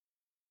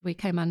We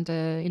came under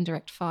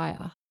indirect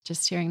fire.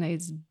 Just hearing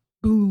these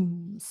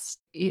booms,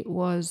 it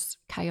was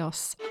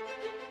chaos.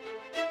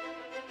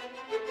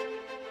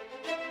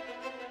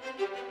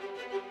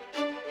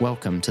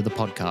 Welcome to the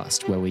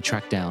podcast where we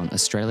track down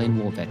Australian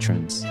war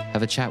veterans,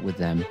 have a chat with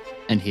them,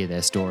 and hear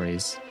their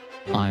stories.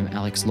 I'm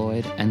Alex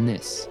Lloyd, and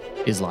this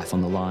is Life on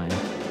the Line.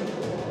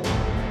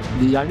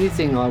 The only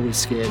thing I was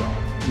scared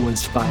of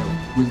was failing,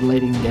 was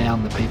letting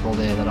down the people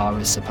there that I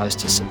was supposed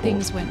to support.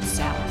 Things went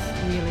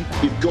south really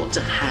bad. You've got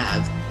to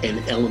have an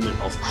element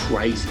of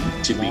crazy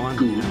to be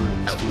good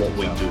at what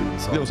we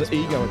do. There was an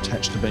ego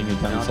attached to being a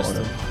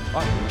gunfighter.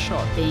 I've been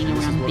shot. Being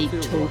around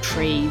big, tall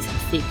trees,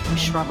 thick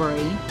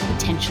shrubbery,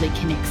 potentially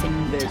connects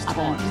him to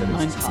other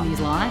moments in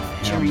his life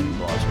during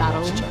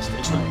battle.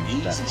 It's not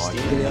easy.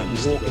 Get out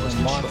and walk in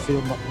a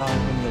minefield not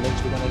knowing when your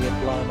legs were going to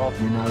get blown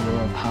off. You know,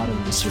 we're a part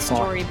of this The fight.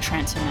 story of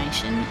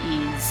transformation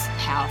is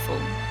powerful.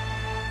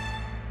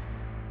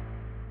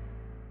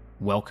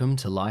 Welcome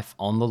to Life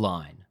on the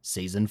Line,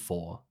 Season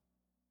 4.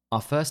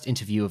 Our first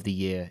interview of the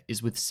year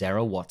is with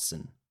Sarah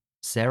Watson.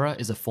 Sarah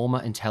is a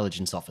former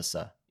intelligence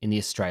officer in the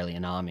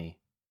Australian Army.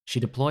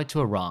 She deployed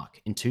to Iraq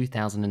in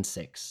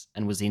 2006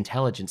 and was the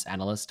intelligence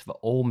analyst for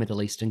all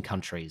Middle Eastern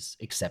countries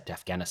except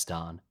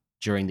Afghanistan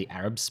during the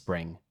Arab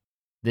Spring.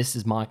 This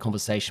is my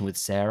conversation with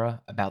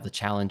Sarah about the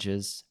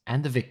challenges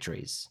and the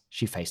victories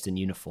she faced in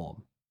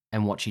uniform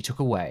and what she took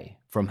away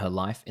from her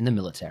life in the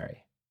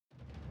military.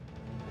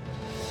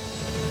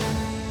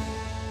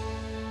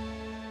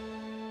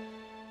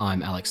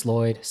 I'm Alex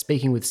Lloyd,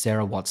 speaking with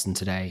Sarah Watson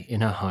today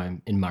in her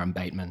home in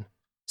Murrumbateman.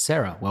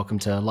 Sarah, welcome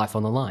to Life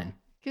on the Line.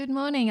 Good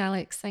morning,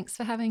 Alex. Thanks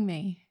for having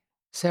me.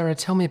 Sarah,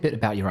 tell me a bit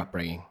about your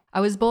upbringing.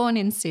 I was born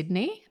in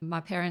Sydney. My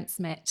parents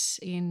met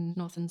in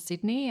northern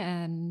Sydney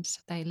and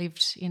they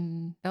lived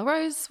in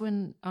Belrose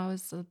when I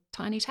was a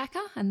tiny tacker.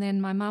 And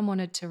then my mum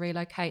wanted to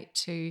relocate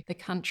to the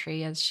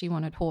country as she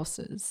wanted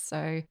horses.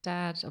 So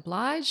Dad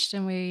obliged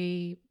and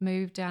we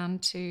moved down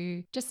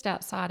to just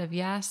outside of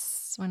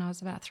Yass when I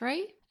was about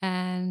 3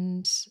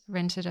 and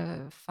rented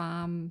a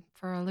farm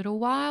for a little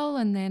while.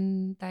 And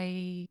then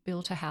they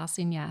built a house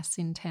in Yass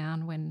in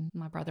town when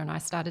my brother and I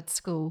started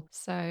school.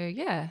 So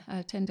yeah, I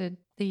attended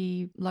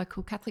the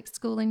local Catholic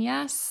school in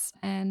Yass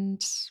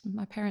and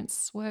my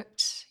parents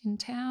worked in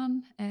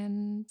town,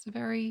 and it's a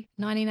very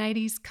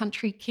 1980s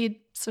country kid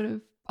sort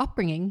of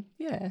upbringing.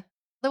 Yeah.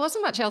 There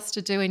wasn't much else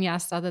to do in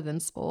Yass other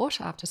than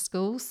sport after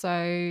school.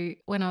 So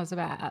when I was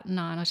about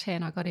 9 or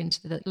 10, I got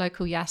into the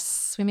local Yass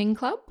swimming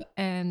club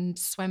and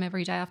swam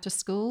every day after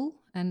school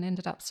and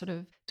ended up sort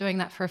of doing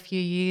that for a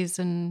few years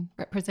and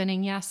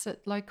representing Yass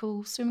at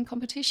local swimming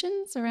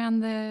competitions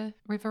around the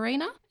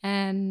Riverina,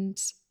 and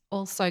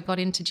also got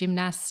into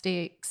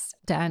gymnastics,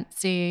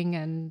 dancing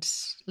and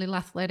little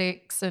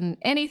athletics and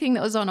anything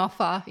that was on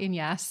offer in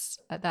Yass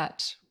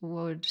that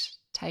would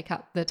take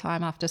up the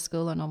time after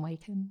school and on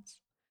weekends.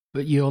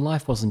 But your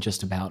life wasn't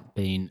just about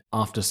being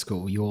after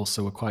school. You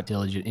also were quite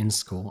diligent in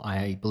school.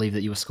 I believe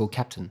that you were school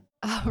captain.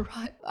 Oh,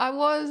 right. I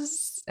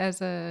was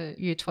as a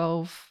Year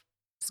 12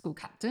 school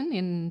captain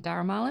in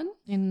Darramarlin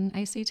in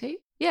ACT.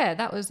 Yeah,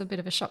 that was a bit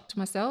of a shock to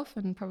myself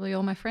and probably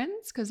all my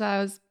friends because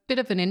I was a bit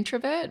of an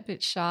introvert, a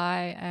bit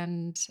shy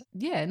and,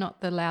 yeah,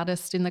 not the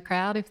loudest in the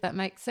crowd, if that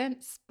makes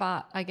sense.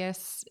 But I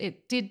guess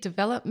it did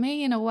develop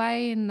me in a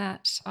way in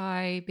that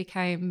I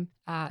became,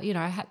 I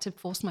had to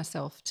force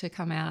myself to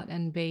come out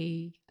and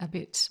be a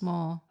bit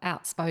more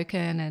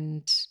outspoken,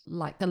 and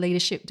like the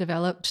leadership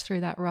developed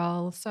through that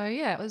role. So,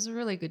 yeah, it was a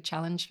really good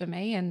challenge for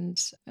me and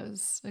it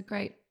was a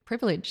great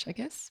privilege, I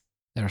guess.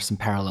 There are some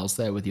parallels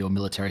there with your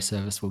military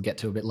service we'll get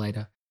to a bit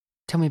later.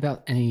 Tell me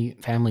about any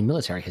family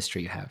military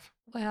history you have.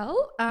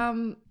 Well,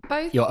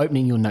 both... You're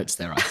opening your notes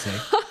there, I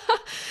see.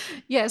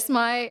 Yes,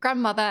 my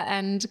grandmother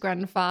and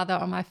grandfather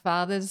on my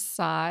father's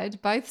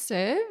side both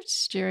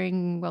served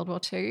during World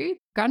War II.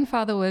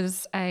 Grandfather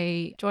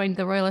joined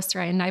the Royal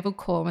Australian Naval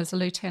Corps as a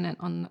lieutenant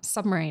on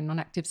submarine on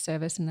active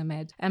service in the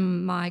Med.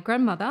 And my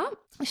grandmother,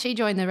 she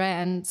joined the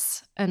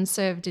RANS and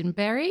served in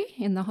Berry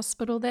in the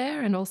hospital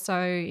there and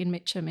also in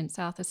Mitcham in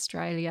South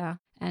Australia.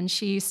 And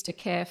she used to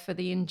care for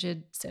the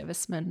injured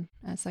servicemen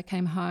as they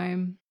came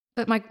home.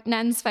 But my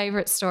nan's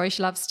favourite story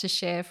she loves to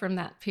share from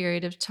that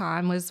period of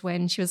time was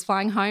when she was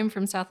flying home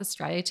from South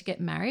Australia to get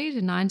married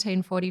in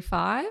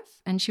 1945,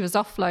 and she was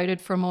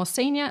offloaded for a more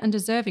senior and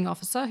deserving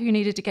officer who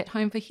needed to get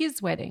home for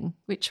his wedding,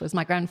 which was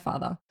my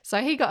grandfather. So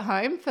he got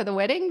home for the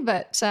wedding,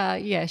 but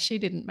she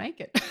didn't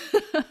make it.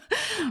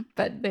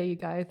 But there you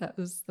go, that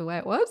was the way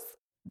it was.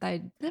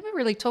 They never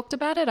really talked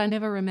about it. I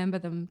never remember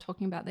them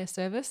talking about their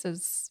service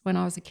as when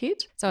I was a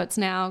kid. So it's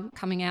now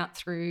coming out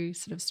through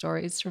sort of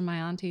stories from my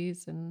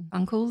aunties and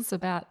uncles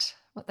about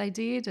what they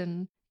did.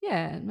 And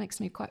yeah, it makes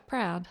me quite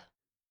proud.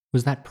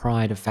 Was that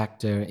pride a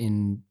factor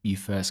in you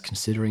first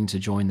considering to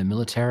join the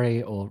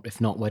military, or if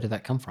not, where did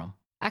that come from?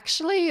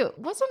 Actually, it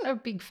wasn't a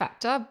big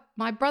factor.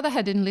 My brother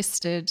had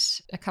enlisted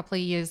a couple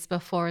of years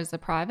before as a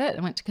private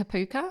and went to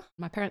Kapooka.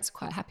 My parents were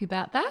quite happy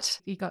about that.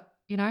 He got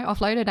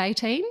offloaded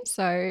 18.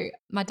 So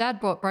my dad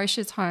brought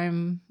brochures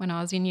home when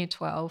I was in Year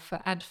 12 for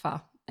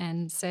ADFA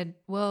and said,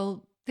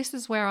 well, this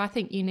is where I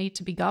think you need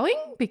to be going,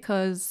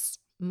 because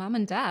mum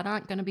and dad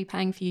aren't going to be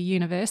paying for your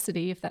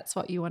university if that's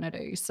what you want to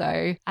do.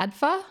 So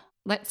ADFA,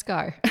 let's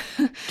go.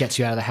 Gets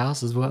you out of the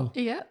house as well.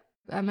 Yeah.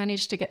 I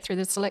managed to get through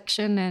the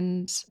selection,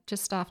 and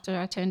just after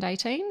I turned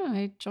 18,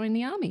 I joined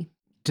the army.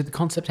 Did the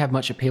concept have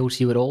much appeal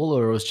to you at all,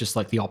 or it was just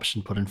like the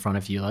option put in front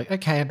of you, like,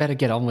 okay, I better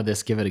get on with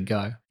this, give it a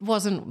go?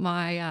 Wasn't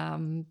my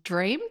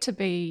dream to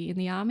be in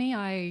the army.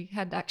 I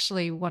had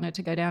actually wanted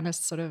to go down a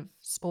sort of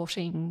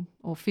sporting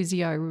or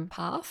physio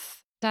path.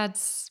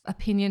 Dad's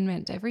opinion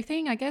meant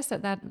everything, I guess,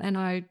 at that. And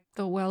I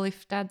thought, well,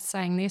 if Dad's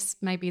saying this,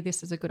 maybe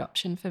this is a good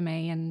option for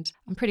me. And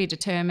I'm pretty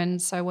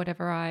determined. So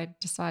whatever I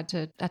decide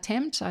to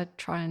attempt, I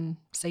try and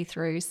see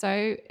through.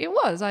 So it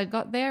was. I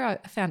got there. I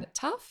found it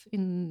tough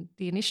in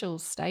the initial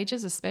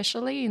stages,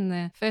 especially in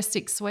the first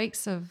 6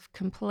 weeks of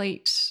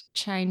complete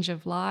change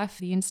of life,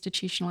 the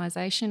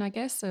institutionalisation, I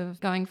guess,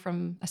 of going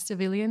from a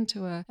civilian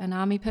to an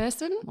army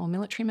person or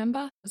military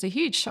member. It was a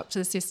huge shock to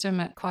the system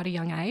at quite a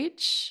young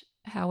age.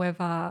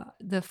 However,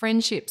 the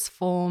friendships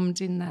formed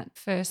in that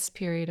first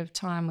period of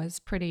time was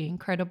pretty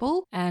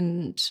incredible,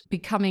 and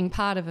becoming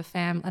part of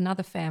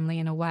another family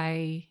in a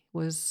way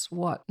was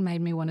what made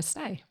me want to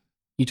stay.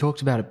 You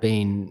talked about it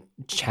being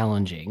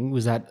challenging.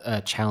 Was that a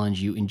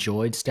challenge you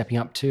enjoyed stepping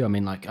up to? I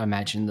mean, like, I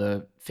imagine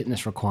the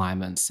fitness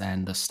requirements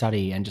and the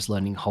study and just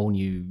learning whole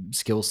new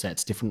skill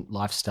sets, different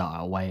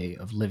lifestyle, way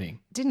of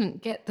living.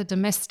 Didn't get the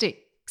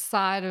domestic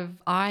side of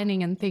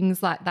ironing and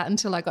things like that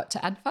until I got to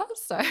ADFA.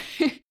 So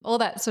all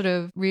that sort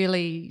of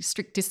really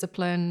strict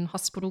discipline,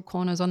 hospital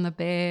corners on the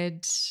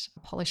bed,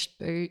 polished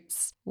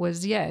boots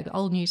was,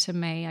 all new to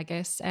me, I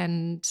guess.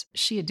 And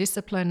sheer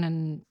discipline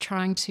and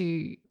trying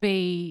to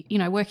be,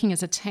 working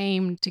as a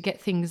team to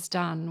get things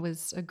done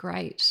was a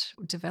great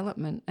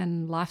development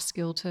and life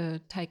skill to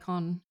take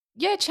on.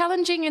 Yeah,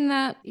 challenging in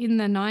that in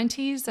the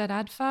 90s at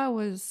ADFA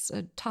was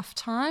a tough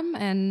time,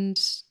 and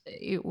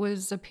it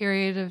was a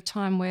period of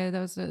time where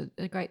there was a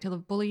great deal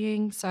of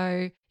bullying.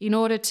 So in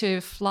order to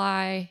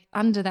fly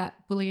under that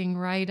bullying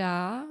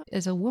radar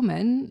as a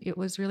woman, it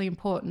was really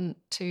important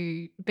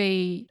to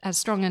be as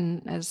strong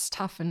and as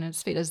tough and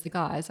as fit as the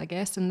guys, I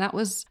guess. And that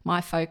was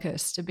my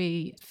focus, to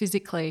be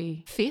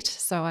physically fit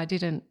so I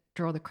didn't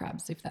draw the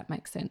crabs, if that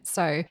makes sense.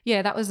 So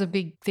that was a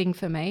big thing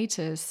for me,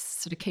 to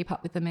sort of keep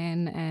up with the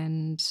men,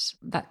 and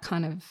that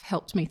kind of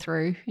helped me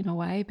through in a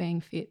way,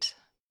 being fit.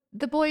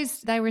 The boys,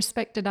 they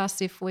respected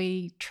us if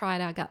we tried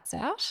our guts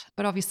out,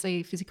 but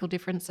obviously physical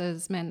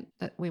differences meant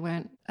that we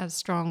weren't as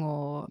strong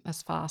or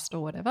as fast or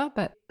whatever.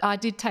 But I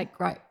did take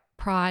great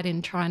pride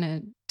in trying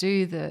to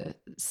do the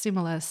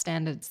similar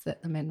standards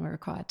that the men were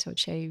required to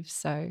achieve.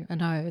 So I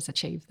know I always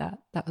achieved that.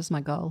 That was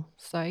my goal.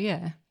 So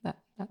that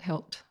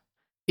helped.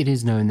 It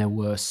is known there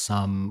were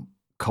some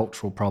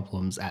cultural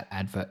problems at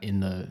ADFA in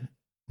the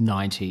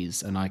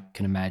 90s, and I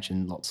can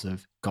imagine lots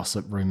of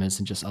gossip, rumours,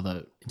 and just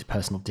other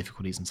interpersonal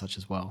difficulties and such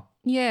as well.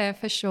 Yeah,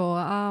 for sure.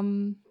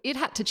 It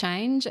had to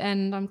change,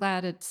 and I'm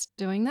glad it's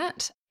doing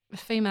that.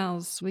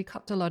 Females, we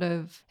copped a lot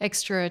of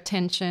extra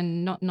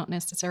attention, not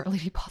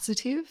necessarily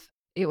positive.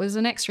 It was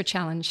an extra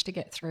challenge to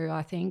get through,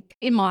 I think.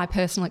 In my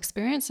personal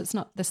experience, it's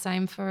not the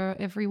same for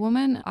every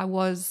woman. I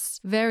was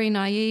very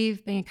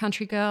naive being a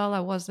country girl. I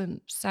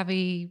wasn't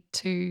savvy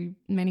to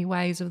many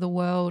ways of the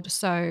world.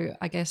 So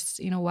I guess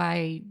in a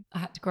way I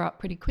had to grow up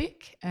pretty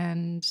quick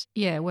and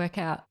work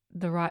out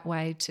the right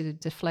way to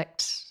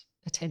deflect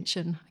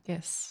attention, I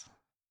guess.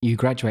 You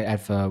graduate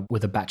ADFA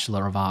with a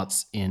Bachelor of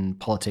Arts in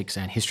Politics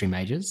and History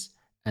majors,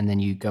 and then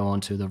you go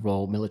on to the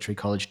Royal Military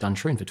College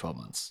Duntroon for 12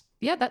 months.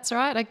 Yeah, that's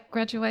right. I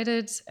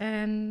graduated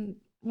and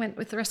went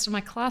with the rest of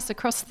my class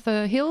across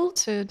the hill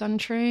to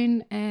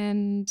Duntroon,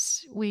 and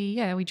we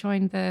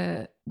joined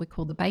we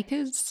called the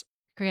Bakers,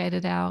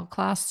 created our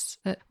class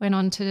that went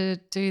on to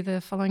do the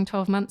following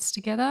 12 months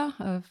together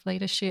of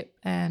leadership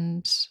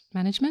and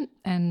management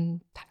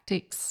and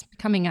tactics.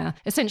 Becoming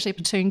essentially a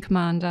platoon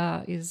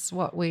commander is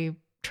what we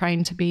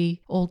trained to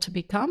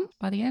become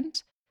by the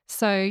end.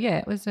 So,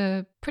 it was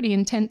a pretty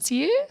intense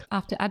year.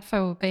 After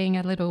ADFA being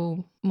a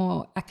little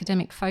more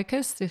academic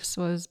focused, this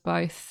was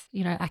both,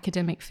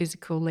 academic,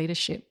 physical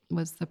leadership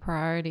was the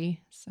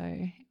priority. So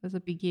it was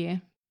a big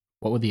year.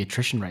 What were the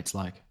attrition rates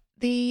like?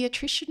 The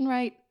attrition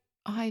rate,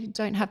 I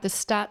don't have the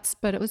stats,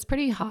 but it was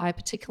pretty high,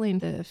 particularly in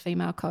the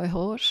female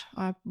cohort.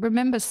 I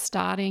remember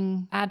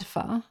starting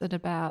ADFA at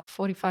about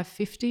 45,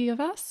 50 of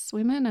us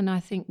women, and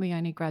I think we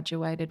only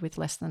graduated with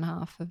less than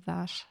half of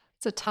that.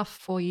 It's a tough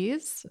 4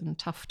 years and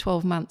tough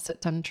 12 months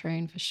at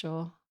Duntroon for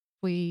sure.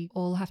 We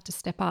all have to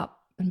step up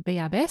and be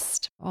our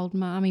best. Old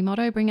army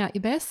motto, bring out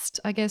your best.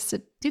 I guess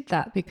it did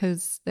that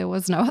because there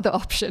was no other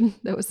option.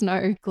 There was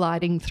no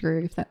gliding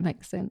through, if that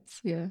makes sense.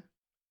 Yeah.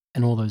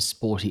 And all those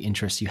sporty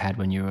interests you had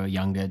when you were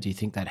younger, do you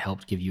think that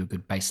helped give you a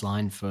good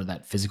baseline for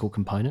that physical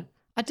component?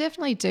 I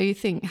definitely do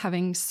think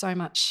having so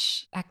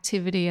much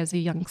activity as a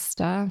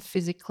youngster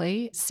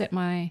physically set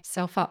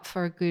myself up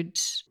for a good,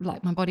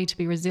 like my body to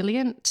be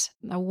resilient.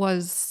 I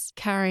was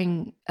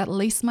carrying at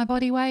least my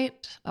body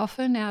weight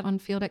often out on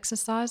field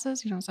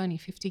exercises. I was only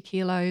 50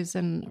 kilos.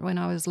 And when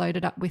I was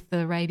loaded up with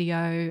the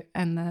radio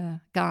and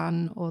the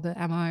gun or the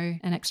ammo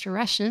and extra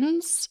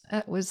rations,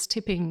 it was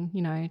tipping,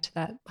 to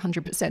that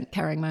 100%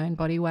 carrying my own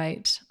body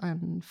weight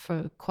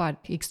for quite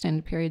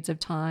extended periods of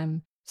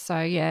time. So,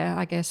 yeah,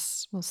 I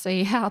guess we'll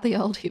see how the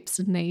old hips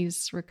and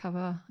knees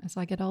recover as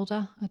I get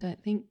older. I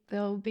don't think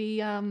they'll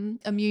be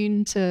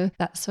immune to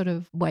that sort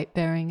of weight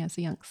bearing as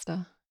a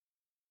youngster.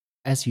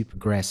 As you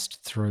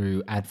progressed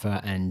through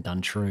ADVA and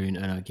Duntroon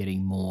and are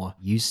getting more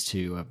used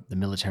to the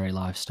military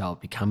lifestyle,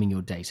 becoming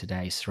your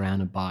day-to-day,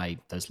 surrounded by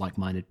those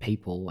like-minded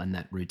people and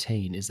that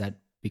routine, is that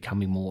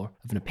becoming more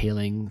of an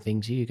appealing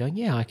thing to you? Going,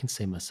 yeah, I can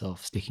see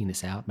myself sticking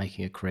this out,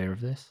 making a career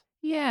of this?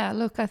 Yeah,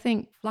 look, I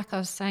think, like I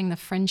was saying, the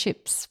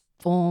friendships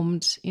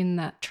formed in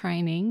that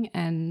training,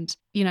 and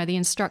the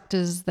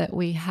instructors that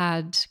we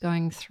had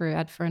going through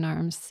ADFA and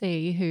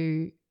RMC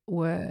who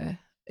were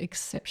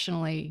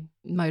exceptionally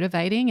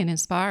motivating and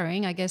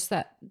inspiring, I guess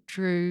that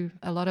drew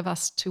a lot of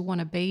us to want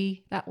to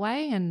be that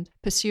way and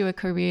pursue a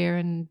career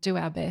and do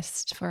our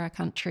best for our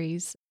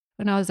countries.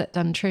 When I was at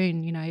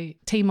Duntroon,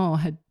 Timor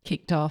had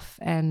kicked off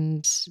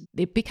and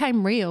it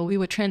became real. We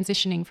were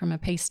transitioning from a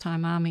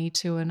peacetime army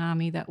to an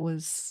army that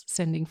was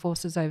sending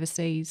forces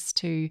overseas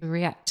to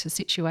react to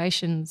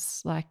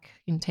situations like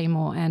in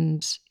Timor,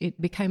 and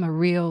it became a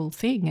real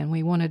thing and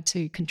we wanted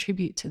to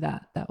contribute to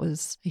that. That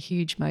was a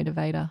huge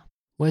motivator.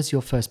 Where's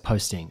your first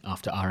posting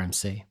after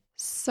RMC?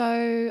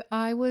 So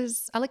I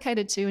was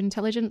allocated to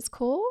Intelligence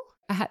Corps.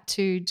 I had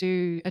to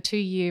do a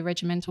 2-year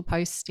regimental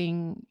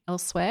posting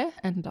elsewhere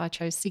and I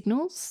chose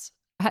Signals.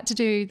 I had to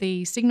do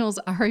the Signals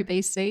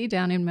ROBC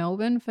down in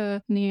Melbourne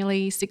for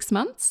nearly 6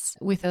 months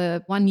with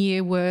a 1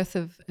 year worth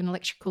of an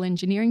electrical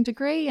engineering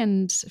degree.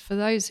 And for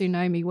those who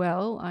know me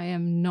well, I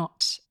am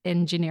not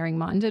engineering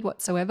minded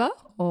whatsoever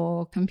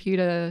or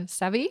computer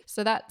savvy.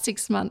 So that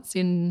 6 months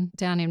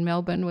down in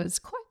Melbourne was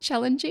quite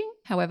challenging.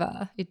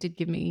 However, it did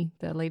give me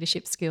the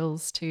leadership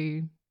skills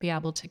to be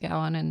able to go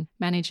on and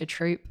manage a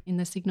troop in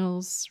the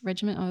Signals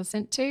regiment I was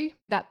sent to.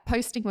 That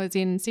posting was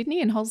in Sydney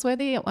in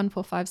Holsworthy at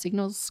 145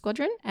 Signals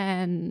Squadron,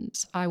 and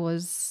I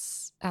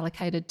was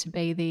allocated to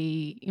be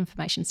the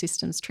Information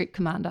Systems Troop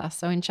Commander,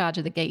 so in charge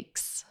of the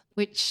geeks,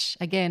 which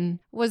again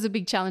was a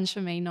big challenge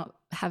for me, not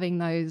having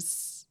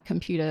those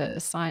computer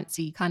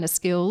sciencey kind of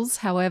skills.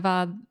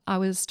 However, I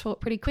was taught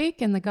pretty quick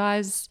and the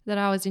guys that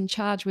I was in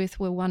charge with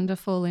were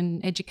wonderful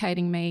in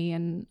educating me,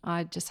 and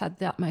I just had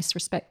the utmost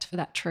respect for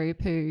that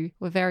troop, who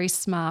were very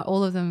smart,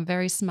 all of them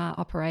very smart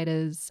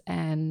operators,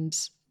 and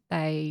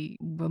they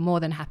were more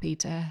than happy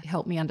to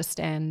help me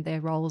understand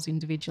their roles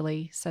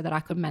individually so that I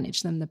could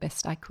manage them the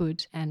best I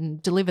could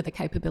and deliver the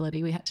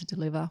capability we had to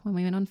deliver when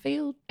we went on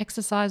field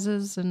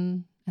exercises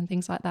and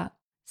things like that.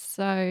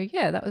 So,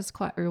 yeah, that was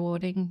quite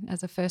rewarding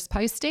as a first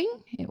posting.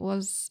 It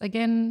was,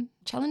 again,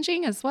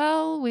 challenging as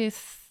well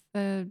with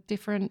the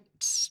different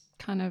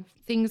kind of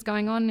things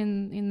going on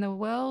in the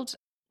world.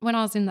 When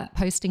I was in that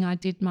posting, I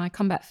did my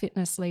Combat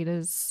Fitness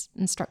Leaders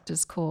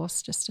Instructors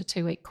course, just a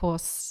 2-week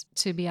course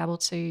to be able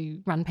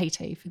to run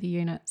PT for the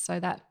unit. So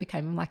that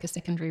became like a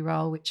secondary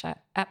role, which I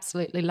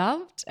absolutely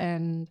loved,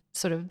 and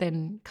sort of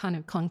then kind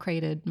of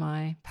concreted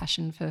my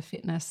passion for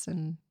fitness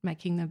and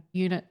making the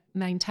unit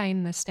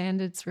maintain the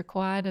standards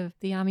required of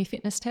the Army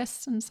fitness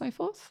tests and so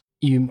forth.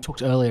 You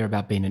talked earlier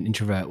about being an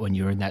introvert when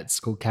you were in that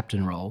school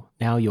captain role.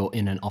 Now you're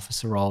in an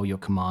officer role, you're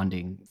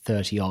commanding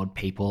 30-odd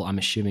people, I'm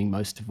assuming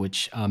most of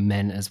which are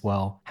men as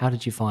well. How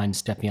did you find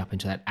stepping up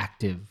into that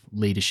active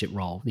leadership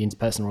role, the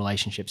interpersonal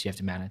relationships you have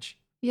to manage?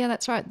 Yeah,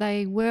 that's right.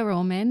 They were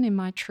all men in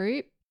my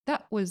troop.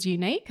 That was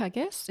unique, I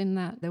guess, in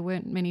that there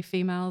weren't many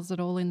females at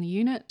all in the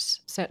unit,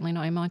 certainly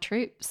not in my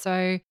troop.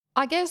 So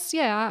I guess,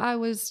 yeah, I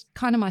was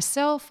kind of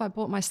myself. I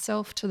brought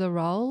myself to the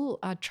role.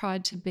 I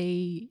tried to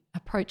be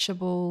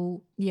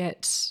approachable,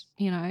 yet,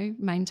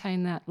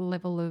 maintain that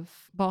level of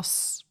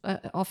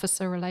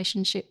boss-officer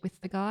relationship with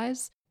the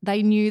guys.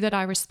 They knew that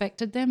I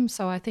respected them,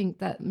 so I think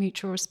that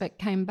mutual respect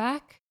came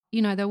back.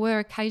 There were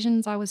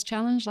occasions I was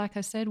challenged, like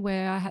I said,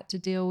 where I had to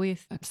deal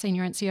with a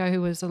senior NCO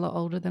who was a lot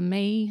older than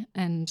me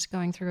and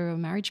going through a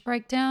marriage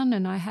breakdown,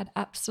 and I had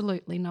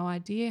absolutely no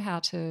idea how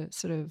to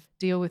sort of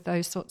deal with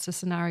those sorts of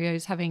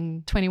scenarios,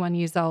 having 21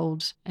 years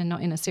old and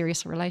not in a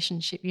serious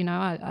relationship.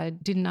 I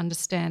didn't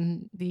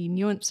understand the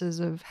nuances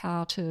of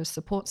how to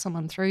support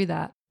someone through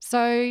that.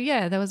 So,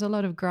 yeah, there was a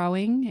lot of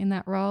growing in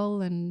that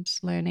role and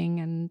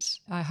learning, and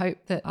I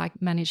hope that I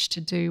managed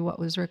to do what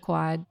was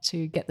required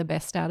to get the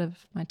best out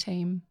of my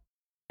team.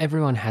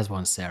 Everyone has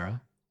one,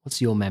 Sarah.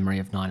 What's your memory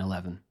of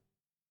 9/11?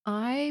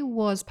 I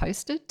was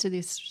posted to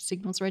this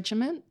Signals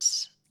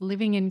regiment,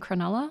 living in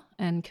Cronulla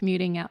and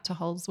commuting out to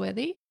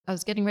Holsworthy. I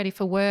was getting ready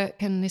for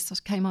work and this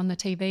came on the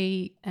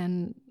TV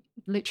and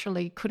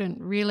literally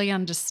couldn't really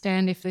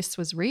understand if this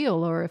was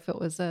real or if it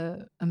was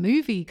a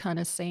movie kind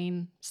of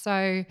scene.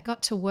 So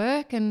got to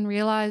work and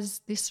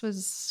realised this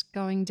was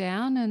going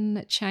down, and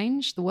it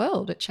changed the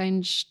world. It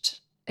changed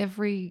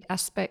every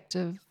aspect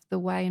of the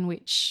way in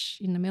which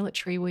in the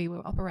military we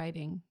were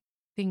operating.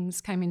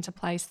 Things came into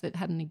place that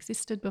hadn't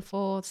existed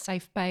before.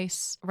 Safe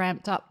base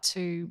ramped up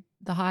to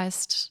the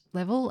highest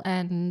level,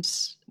 and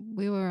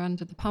we were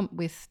under the pump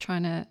with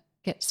trying to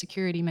get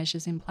security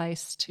measures in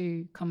place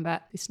to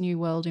combat this new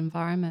world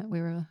environment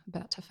we were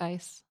about to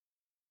face.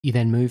 You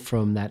then moved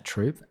from that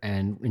troop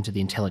and into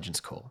the intelligence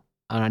corps.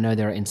 And I know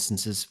there are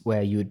instances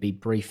where you would be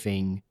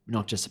briefing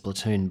not just a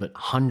platoon, but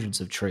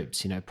hundreds of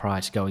troops,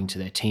 prior to going to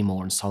their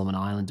Timor and Solomon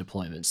Island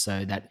deployments.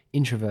 So that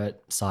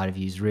introvert side of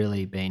you has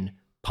really been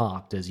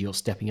parked as you're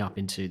stepping up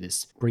into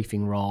this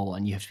briefing role,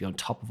 and you have to be on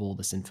top of all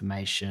this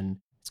information.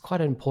 It's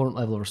quite an important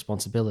level of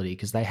responsibility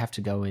because they have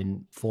to go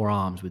in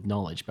forearms with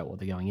knowledge about what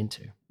they're going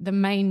into. The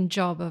main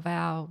job of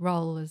our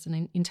role as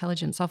an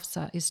intelligence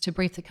officer is to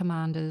brief the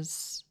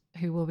commanders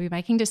who will be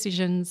making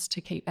decisions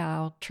to keep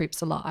our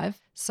troops alive.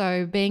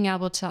 So being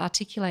able to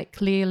articulate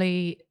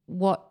clearly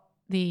what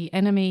the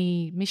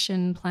enemy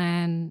mission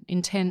plan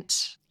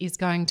intent is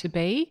going to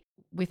be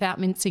without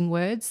mincing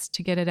words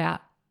to get it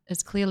out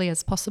as clearly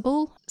as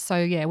possible. So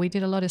yeah, we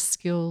did a lot of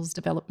skills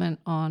development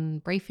on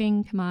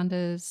briefing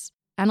commanders,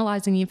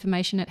 analysing the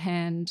information at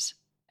hand,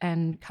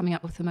 and coming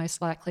up with the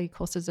most likely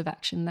courses of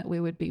action that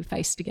we would be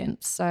faced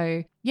against.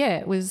 So yeah,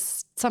 it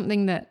was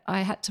something that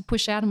I had to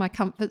push out of my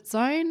comfort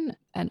zone.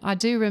 And I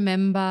do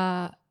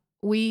remember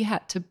we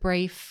had to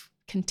brief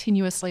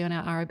continuously on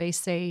our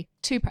ROBC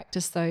to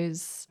practice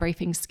those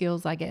briefing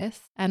skills, I guess.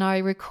 And I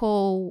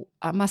recall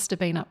I must have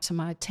been up to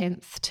my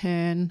 10th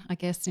turn, I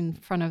guess, in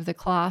front of the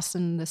class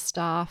and the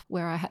staff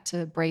where I had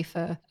to brief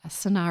a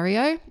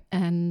scenario.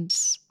 And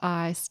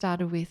I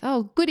started with,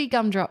 oh, goody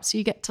gumdrops,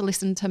 you get to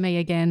listen to me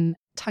again,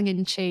 tongue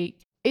in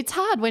cheek. It's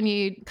hard when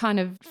you kind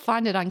of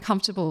find it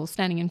uncomfortable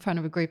standing in front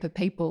of a group of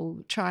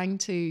people, trying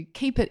to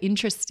keep it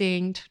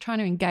interesting, trying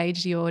to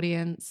engage the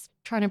audience,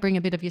 trying to bring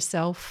a bit of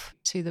yourself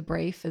to the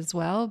brief as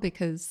well,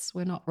 because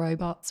we're not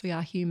robots, we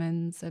are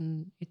humans,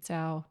 and it's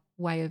our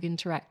way of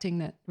interacting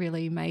that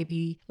really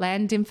maybe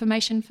land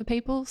information for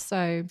people.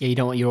 So yeah, you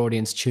don't want your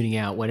audience tuning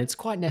out when it's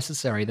quite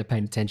necessary they're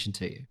paying attention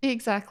to you.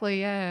 Exactly,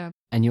 yeah.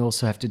 And you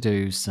also have to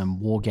do some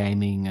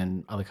wargaming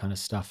and other kind of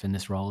stuff in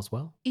this role as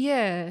well?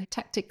 Yeah,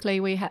 tactically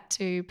we had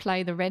to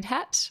play the red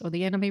hat or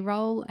the enemy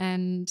role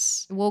and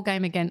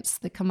wargame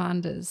against the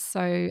commanders. So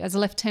as a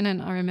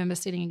lieutenant, I remember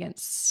sitting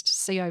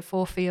against CO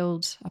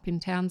Forefield up in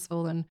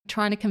Townsville and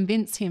trying to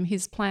convince him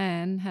his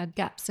plan had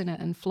gaps in it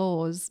and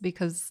flaws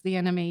because the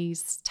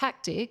enemy's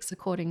tactics,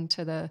 according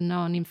to the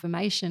known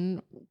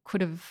information,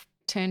 could have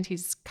turned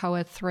his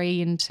COA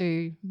 3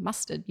 into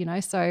mustard,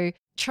 So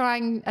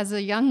trying as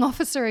a young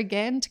officer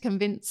again to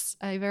convince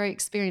a very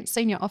experienced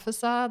senior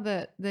officer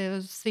that there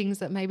was things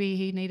that maybe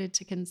he needed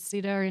to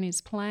consider in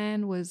his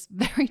plan was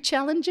very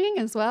challenging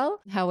as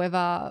well.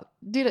 However,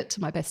 did it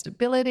to my best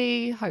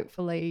ability.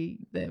 Hopefully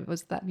there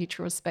was that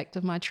mutual respect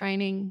of my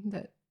training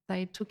that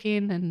they took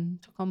in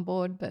and took on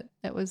board, but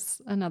that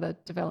was another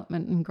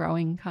development and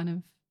growing kind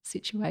of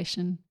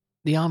situation.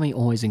 The Army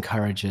always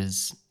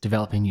encourages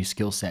developing new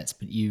skill sets,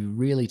 but you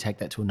really take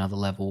that to another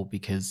level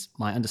because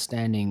my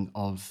understanding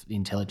of the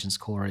intelligence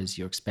corps is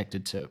you're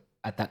expected to,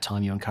 at that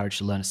time, you're encouraged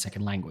to learn a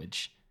second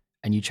language,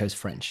 and you chose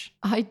French.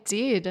 I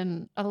did,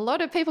 and a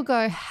lot of people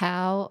go,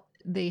 how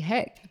the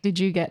heck did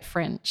you get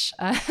French?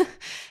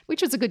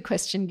 Which was a good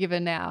question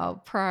given our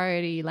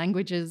priority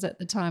languages at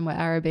the time were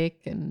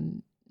Arabic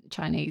and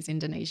Chinese,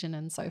 Indonesian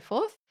and so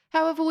forth.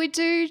 However, we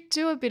do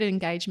a bit of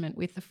engagement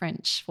with the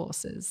French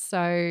forces.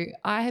 So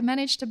I had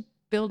managed to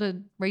build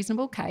a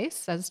reasonable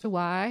case as to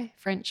why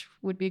French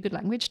would be a good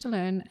language to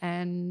learn.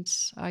 And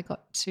I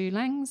got to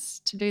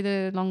Langs to do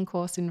the long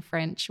course in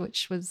French,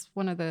 which was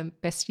one of the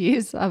best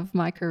years of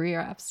my career.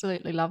 I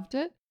absolutely loved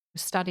it.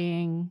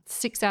 Studying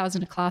 6 hours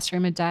in a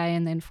classroom a day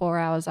and then 4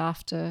 hours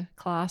after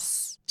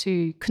class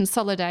to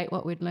consolidate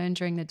what we'd learned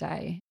during the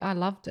day. I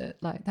loved it.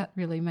 That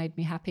really made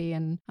me happy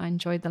and I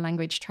enjoyed the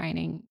language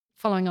training.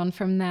 Following on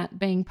from that,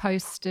 being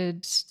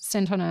posted,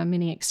 sent on a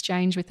mini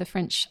exchange with the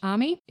French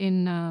Army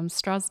in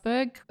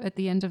Strasbourg at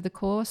the end of the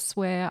course,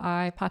 where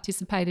I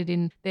participated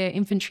in their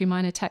infantry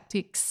minor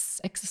tactics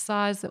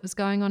exercise that was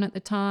going on at the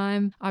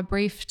time. I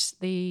briefed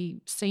the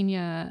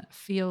senior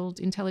field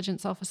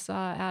intelligence officer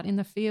out in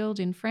the field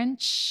in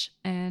French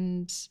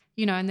and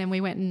then we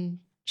went and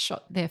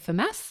shot their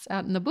FAMAS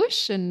out in the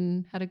bush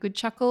and had a good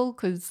chuckle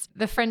because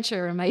the French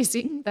are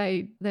amazing.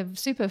 They're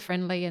super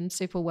friendly and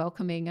super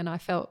welcoming, and I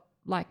felt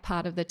like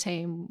part of the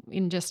team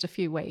in just a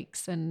few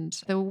weeks. And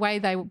the way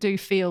they do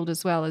field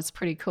as well is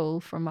pretty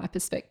cool from my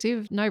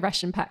perspective. No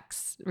ration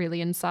packs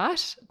really in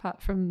sight, apart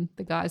from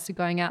the guys who are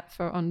going out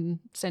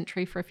on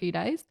sentry for a few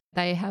days.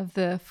 They have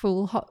the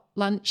full hot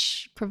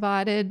lunch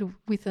provided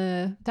with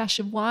a dash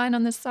of wine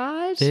on the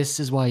side. This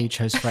is why you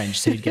chose French,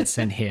 so you'd get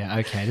sent here.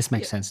 Okay, this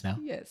makes sense now.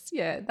 Yes,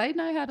 yeah. They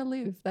know how to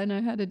live. They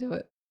know how to do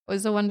it.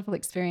 was a wonderful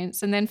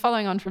experience. And then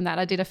following on from that,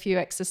 I did a few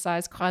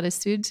exercise Croix de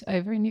Sud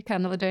over in New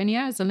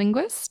Caledonia as a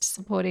linguist,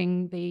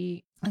 supporting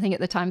I think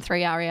at the time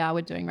 3RER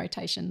were doing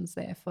rotations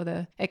there for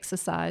the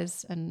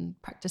exercise and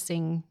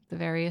practicing the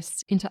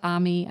various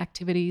inter-army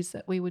activities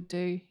that we would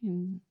do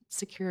in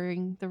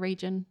securing the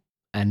region.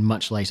 And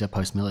much later,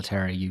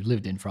 post-military, you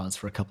lived in France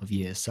for a couple of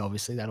years. So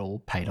obviously that all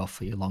paid off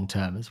for you long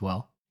term as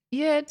well.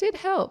 Yeah, it did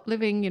help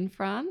living in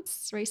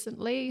France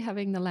recently.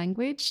 Having the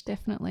language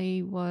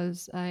definitely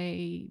was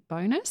a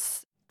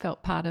bonus.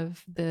 Felt part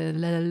of the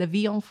la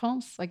vie en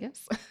France, I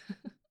guess.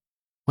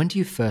 When do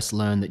you first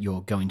learn that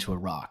you're going to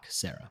Iraq,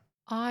 Sarah?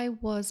 I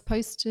was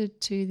posted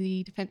to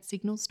the Defence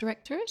Signals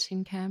Directorate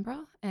in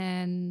Canberra,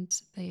 and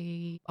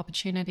the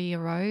opportunity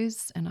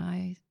arose and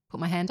I put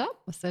my hand up.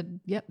 I said,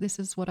 yep, this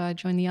is what I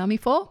joined the Army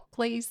for.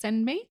 Please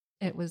send me.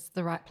 It was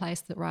the right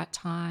place, the right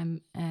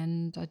time,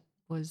 and I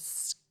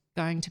was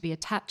going to be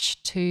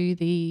attached to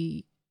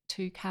the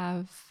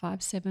 2CAV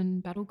 57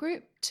 battle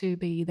group to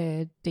be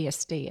their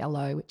DSD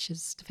LO, which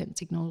is Defence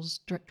Signals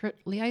Directorate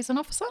Liaison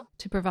Officer,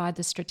 to provide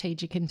the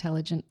strategic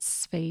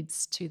intelligence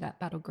feeds to that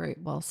battle group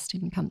whilst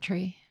in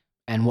country.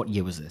 And what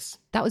year was this?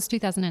 That was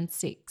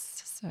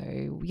 2006.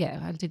 So yeah,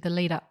 I did the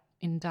lead up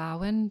in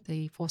Darwin,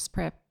 the force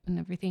prep and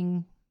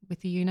everything with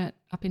the unit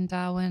up in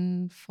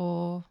Darwin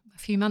for a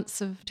few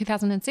months of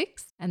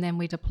 2006, and then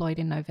we deployed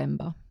in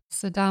November.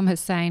 Saddam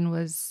Hussein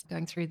was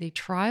going through the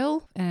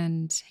trial,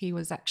 and he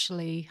was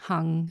actually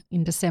hung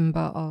in December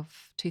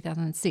of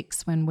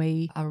 2006 when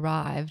we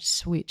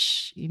arrived,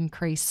 which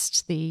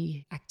increased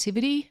the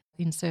activity,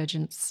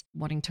 insurgents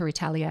wanting to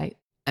retaliate.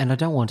 And I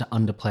don't want to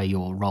underplay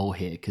your role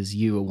here because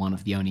you are one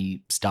of the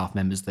only staff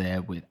members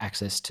there with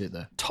access to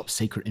the top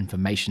secret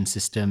information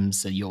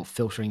systems. So you're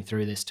filtering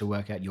through this to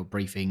work out your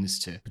briefings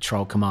to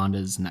patrol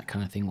commanders and that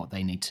kind of thing, what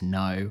they need to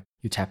know.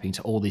 You're tapping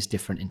into all these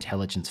different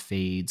intelligence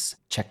feeds,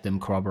 check them,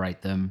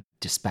 corroborate them,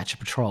 dispatch a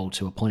patrol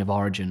to a point of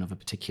origin of a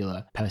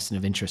particular person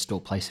of interest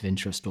or place of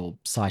interest or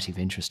site of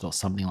interest or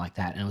something like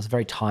that. And it was a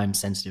very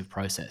time-sensitive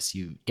process.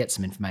 You get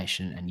some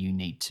information and you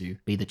need to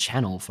be the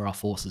channel for our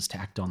forces to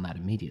act on that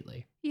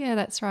immediately. Yeah,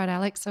 that's right,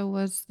 Alex. I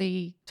was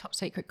the top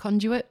secret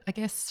conduit, I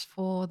guess,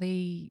 for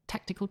the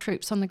tactical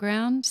troops on the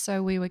ground.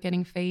 So we were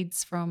getting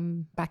feeds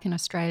from back in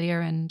Australia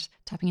and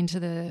tapping into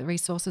the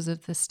resources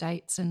of the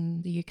States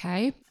and the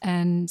UK.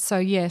 And so,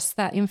 yes,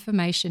 that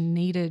information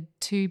needed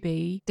to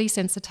be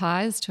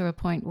desensitized to a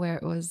point where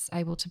it was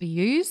able to be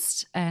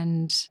used,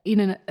 and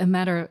in a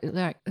matter of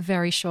like a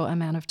very short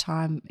amount of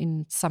time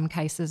in some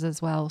cases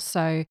as well.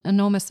 So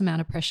enormous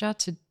amount of pressure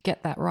to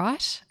get that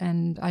right.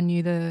 And I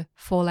knew the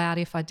fallout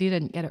if I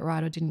didn't get it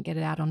right or didn't get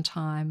it out on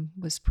time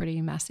was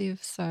pretty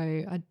massive. So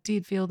I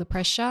did feel the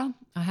pressure.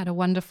 I had a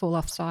wonderful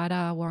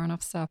offsider, Warrant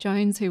Officer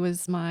Jones, who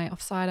was my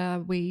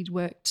offsider. We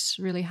worked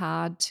really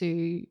hard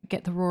to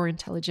get the raw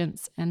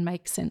intelligence and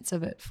make sense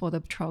of it for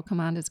the patrol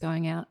commanders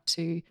going out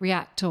to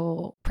react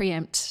or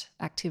preempt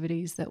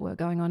activities that were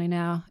going on in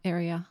our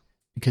area.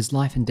 Because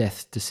life and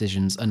death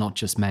decisions are not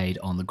just made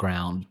on the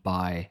ground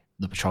by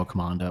the patrol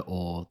commander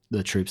or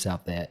the troops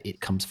out there. It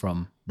comes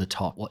from the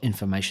top, what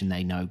information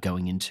they know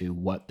going into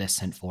what they're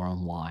sent for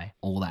and why,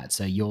 all that.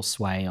 So your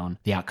sway on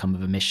the outcome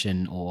of a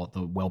mission or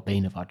the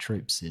well-being of our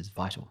troops is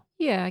vital.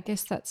 Yeah, I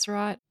guess that's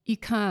right. You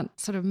can't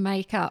sort of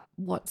make up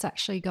what's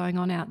actually going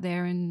on out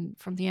there, and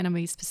from the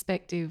enemy's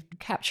perspective,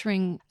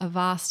 capturing a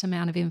vast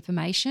amount of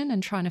information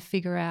and trying to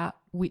figure out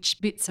which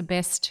bits are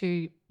best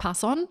to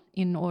pass on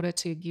in order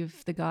to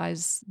give the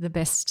guys the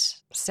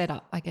best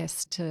setup, I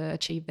guess, to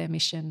achieve their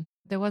mission.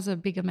 There was a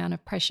big amount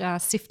of pressure.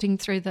 Sifting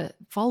through the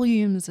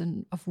volumes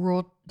of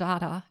raw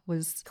data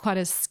was quite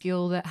a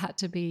skill that had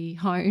to be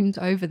honed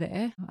over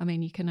there. I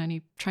mean, you can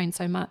only train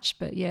so much,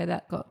 but yeah,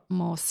 that got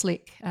more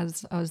slick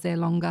as I was there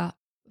longer.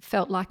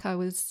 Felt like I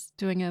was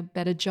doing a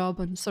better job,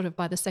 and sort of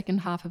by the second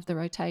half of the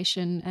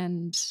rotation,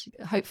 and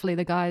hopefully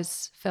the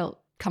guys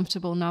felt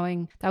comfortable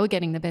knowing they were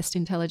getting the best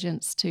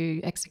intelligence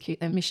to execute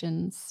their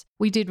missions.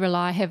 We did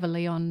rely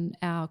heavily on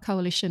our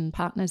coalition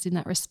partners in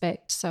that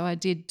respect. So I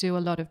did do a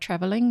lot of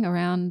travelling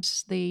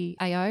around the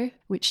AO,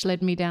 which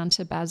led me down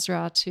to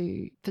Basra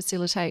to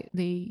facilitate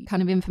the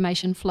kind of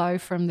information flow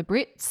from the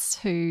Brits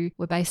who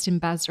were based in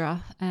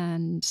Basra,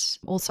 and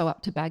also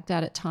up to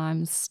Baghdad at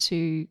times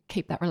to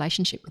keep that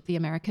relationship with the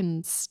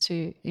Americans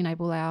to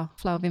enable our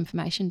flow of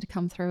information to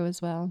come through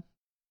as well.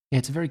 Yeah,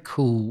 it's a very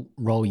cool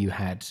role you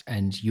had,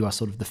 and you are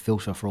sort of the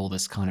filter for all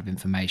this kind of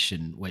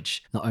information,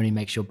 which not only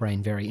makes your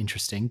brain very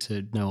interesting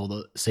to know all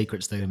the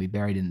secrets that are going to be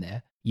buried in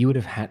there, you would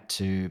have had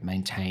to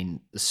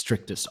maintain the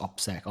strictest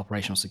OPSEC,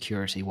 operational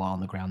security, while on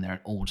the ground there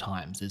at all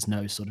times. There's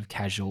no sort of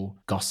casual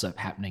gossip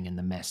happening in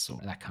the mess or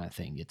that kind of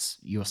thing.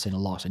 You're seeing a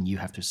lot, and you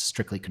have to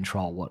strictly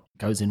control what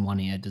goes in one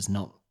ear does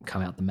not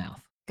come out the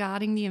mouth.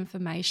 Guarding the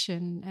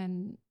information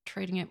and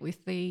treating it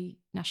with the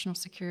national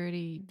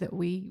security that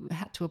we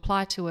had to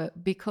apply to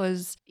it,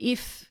 because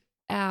if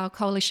our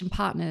coalition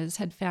partners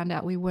had found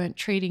out we weren't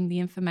treating the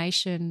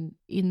information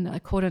in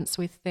accordance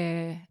with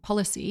their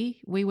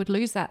policy, we would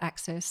lose that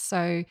access.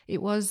 So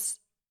it was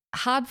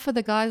hard for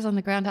the guys on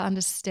the ground to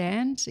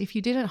understand. If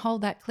you didn't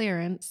hold that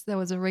clearance, there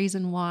was a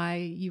reason why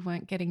you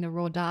weren't getting the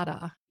raw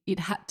data. It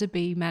had to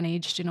be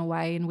managed in a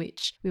way in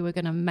which we were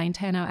going to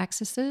maintain our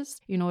accesses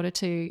in order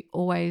to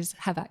always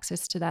have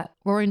access to that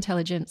raw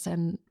intelligence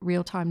and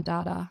real-time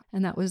data.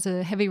 And that was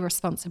a heavy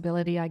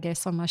responsibility, I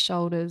guess, on my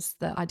shoulders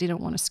that I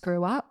didn't want to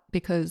screw up,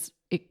 because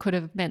it could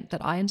have meant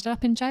that I ended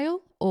up in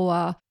jail,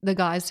 or the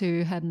guys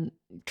who hadn't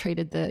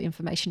treated the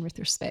information with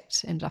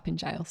respect ended up in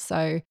jail.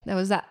 So there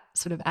was that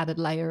sort of added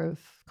layer of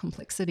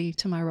complexity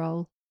to my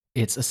role.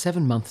 It's a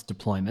 7-month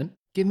deployment.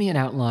 Give me an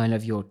outline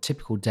of your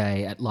typical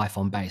day at Life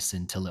on Base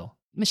in Talil.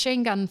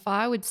 Machine gun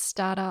fire would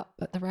start up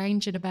at the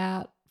range at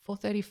about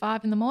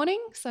 4:35 in the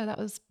morning. So that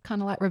was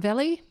kind of like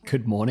Reveille.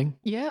 Good morning.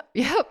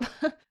 Yep.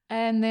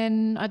 And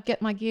then I'd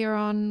get my gear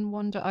on,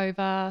 wander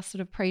over sort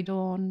of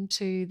pre-dawn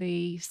to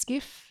the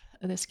SCIF,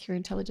 the Secure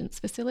Intelligence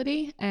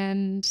Facility,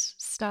 and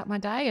start my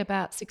day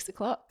about 6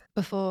 o'clock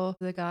before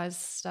the guys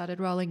started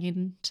rolling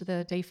into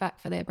the DFAC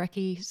for their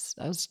brekkies.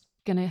 I was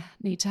going to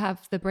need to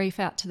have the brief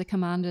out to the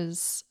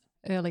commanders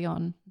early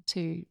on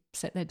to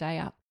set their day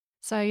up.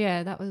 So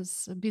yeah, that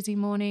was a busy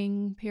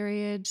morning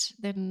period.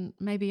 Then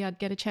maybe I'd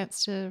get a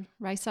chance to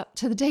race up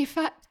to the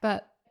DFAC.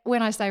 But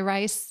when I say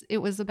race, it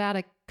was about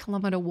a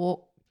kilometre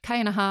walk,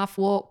 K&a-half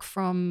walk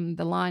from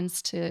the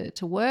lines to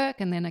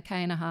work, and then a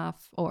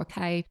K&a-half or a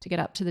K to get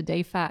up to the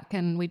DFAC.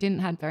 And we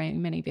didn't have very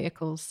many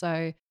vehicles.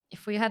 So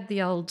if we had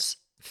the old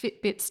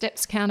Fitbit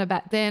steps counter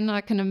back then, I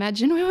can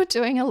imagine we were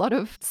doing a lot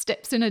of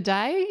steps in a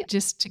day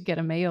just to get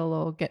a meal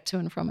or get to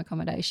and from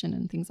accommodation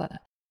and things like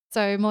that.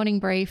 So morning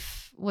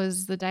brief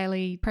was the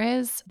daily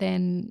prayers,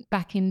 then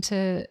back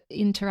into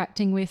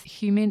interacting with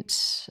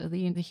HUMINT,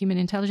 the Human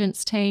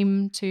Intelligence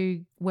team,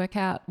 to work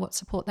out what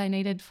support they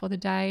needed for the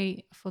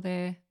day for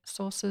their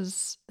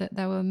sources that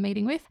they were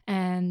meeting with,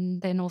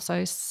 and then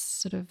also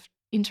sort of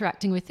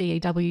interacting with the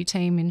EW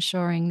team,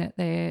 ensuring that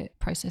their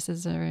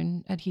processes are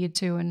adhered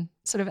to, and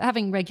sort of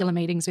having regular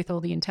meetings with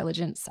all the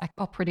intelligence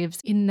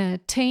operatives in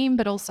the team,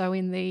 but also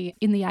in the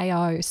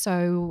AO.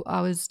 So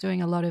I was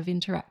doing a lot of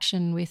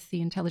interaction with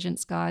the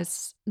intelligence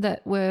guys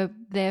that were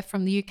there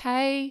from the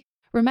UK.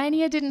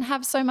 Romania didn't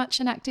have so much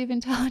an active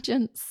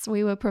intelligence.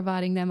 We were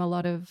providing them a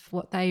lot of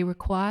what they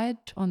required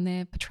on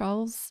their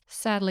patrols.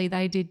 Sadly,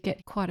 they did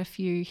get quite a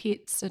few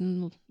hits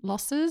and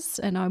losses,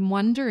 and I'm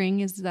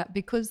wondering, is that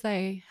because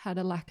they had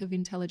a lack of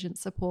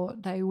intelligence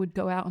support, they would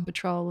go out on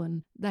patrol,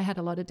 and they had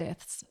a lot of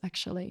deaths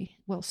actually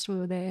whilst we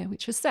were there,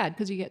 which was sad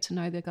because you get to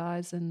know the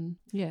guys, and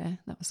yeah,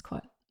 that was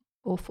quite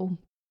awful.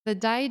 The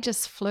day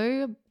just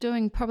flew,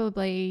 doing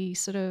probably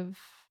sort of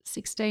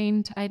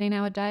 16 to 18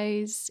 hour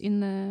days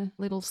in the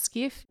little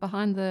skiff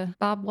behind the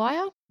barbed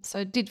wire. So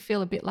it did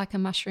feel a bit like a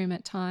mushroom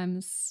at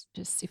times,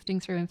 just sifting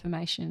through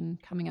information,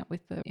 coming up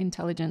with the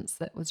intelligence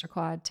that was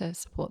required to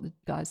support the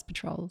guys'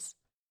 patrols.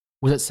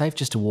 Was it safe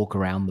just to walk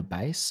around the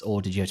base,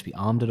 or did you have to be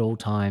armed at all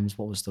times?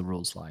 What was the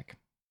rules like?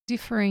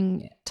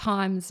 Differing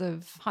times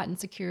of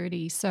heightened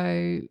security.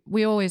 So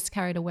we always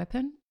carried a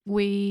weapon.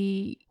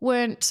 We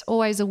weren't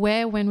always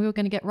aware when we were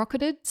going to get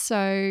rocketed,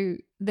 so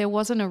there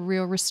wasn't a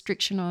real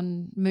restriction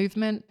on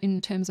movement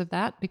in terms of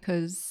that,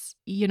 because,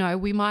 you know,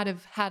 we might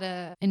have had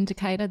an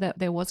indicator that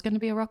there was going to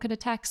be a rocket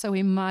attack, so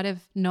we might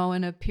have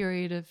known a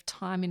period of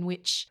time in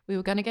which we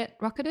were going to get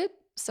rocketed,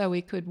 so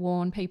we could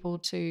warn people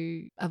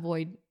to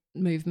avoid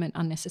movement,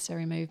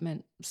 unnecessary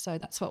movement. So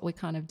that's what we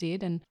kind of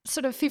did, and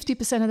sort of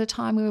 50% of the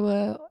time we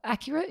were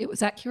accurate. It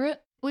was accurate.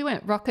 We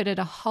weren't rocketed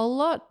a whole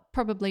lot,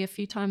 probably a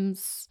few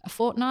times a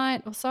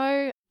fortnight or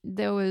so.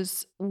 There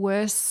was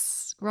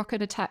worse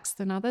rocket attacks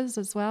than others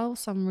as well,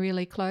 some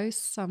really close,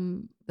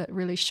 some that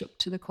really shook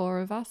to the core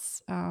of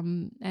us,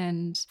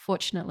 and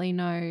fortunately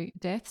no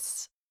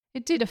deaths.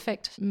 It did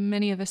affect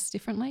many of us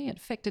differently. It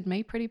affected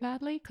me pretty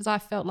badly because I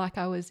felt like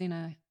I was in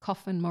a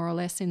coffin more or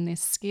less in this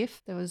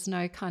skiff. There was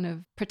no kind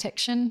of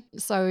protection.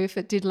 So if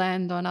it did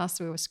land on us,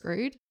 we were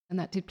screwed. And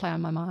that did play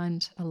on my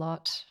mind a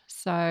lot.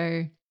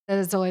 So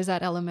there's always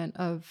that element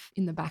of,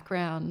 in the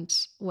background,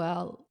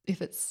 well,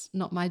 if it's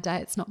not my day,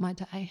 it's not my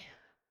day.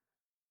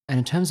 And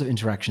in terms of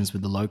interactions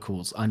with the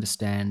locals, I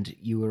understand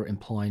you were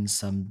employing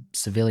some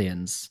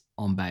civilians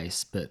on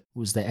base, but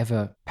was there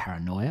ever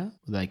paranoia?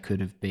 They could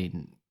have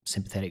been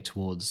sympathetic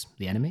towards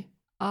the enemy?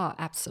 Oh,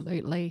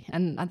 absolutely.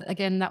 And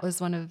again, that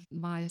was one of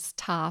my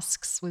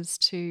tasks, was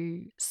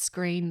to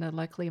screen the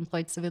locally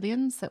employed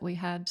civilians that we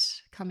had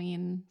coming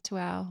in to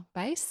our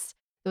base.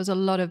 There was a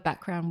lot of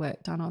background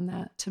work done on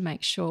that to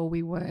make sure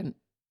we weren't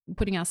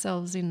putting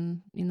ourselves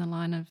in the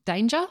line of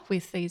danger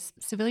with these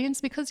civilians,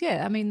 because,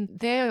 yeah, I mean,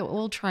 they're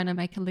all trying to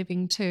make a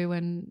living too,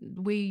 and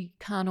we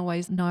can't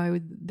always know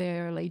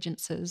their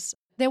allegiances.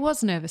 There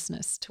was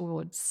nervousness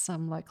towards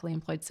some locally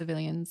employed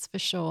civilians for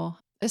sure,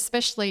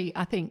 especially,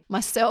 I think,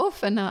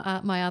 myself and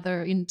my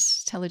other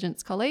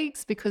intelligence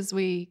colleagues, because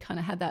we kind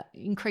of had that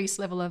increased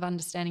level of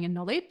understanding and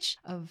knowledge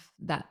of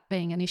that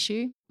being an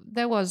issue.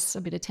 There was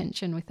a bit of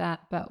tension with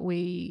that, but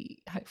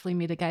we hopefully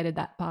mitigated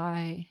that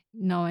by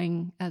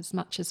knowing as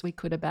much as we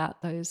could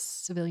about those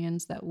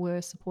civilians that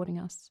were supporting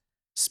us.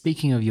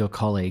 Speaking of your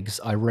colleagues,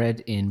 I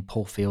read in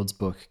Paul Field's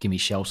book, Gimme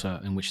Shelter,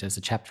 in which there's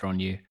a chapter on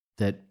you,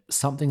 that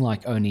something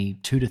like only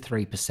 2 to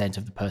 3%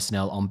 of the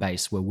personnel on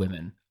base were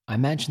women. I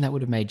imagine that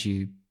would have made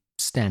you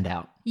stand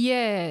out.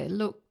 Yeah,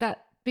 look,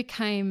 that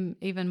became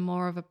even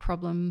more of a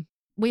problem.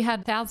 We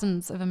had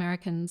thousands of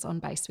Americans on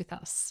base with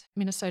us,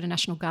 Minnesota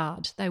National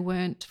Guard. They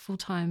weren't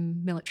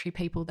full-time military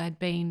people. They'd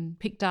been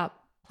picked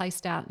up,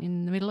 placed out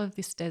in the middle of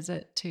this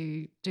desert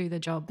to do the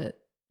job that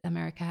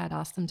America had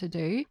asked them to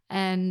do.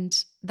 And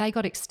they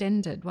got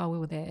extended while we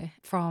were there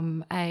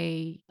from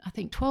I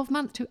think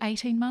 12-month to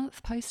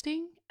 18-month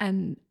posting.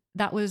 And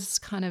that was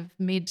kind of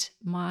mid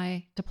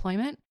my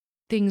deployment.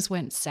 Things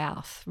went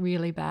south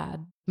really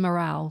bad.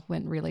 Morale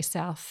went really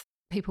south.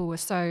 People were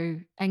so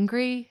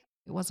angry.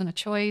 It wasn't a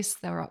choice.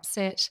 They were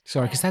upset.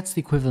 Sorry, because that's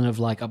the equivalent of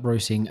like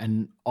uprooting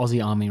an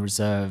Aussie Army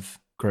Reserve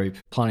group,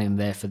 planting them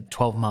there for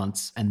 12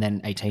 months and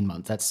then 18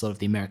 months. That's sort of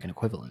the American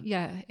equivalent.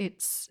 Yeah,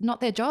 it's not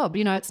their job.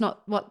 It's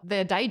not what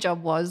their day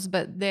job was,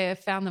 but they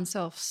found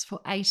themselves for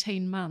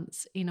 18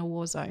 months in a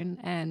war zone.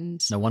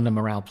 And no wonder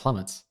morale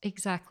plummets.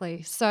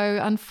 Exactly. So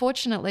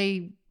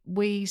unfortunately,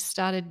 we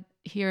started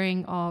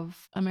hearing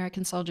of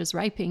American soldiers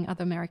raping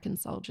other American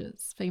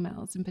soldiers,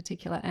 females in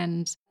particular.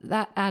 And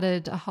that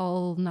added a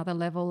whole nother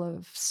level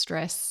of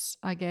stress,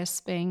 I guess,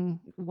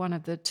 being one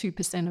of the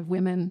 2% of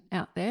women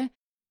out there.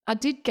 I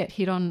did get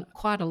hit on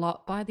quite a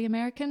lot by the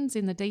Americans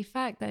in the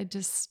DFAC. They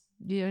just,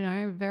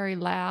 very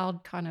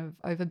loud, kind of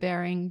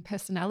overbearing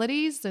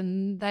personalities,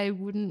 and they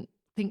wouldn't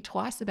think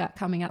twice about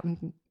coming up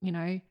and,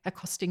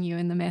 accosting you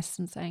in the mess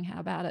and saying,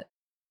 how about it?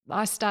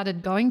 I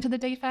started going to the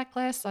DFAC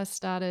less. I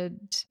started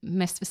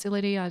mess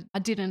facility. I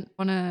didn't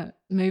want to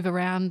move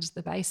around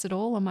the base at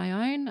all on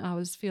my own. I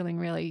was feeling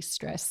really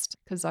stressed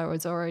because I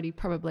was already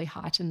probably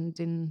heightened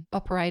in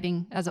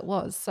operating as it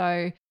was.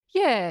 So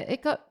yeah,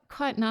 it got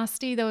quite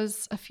nasty. There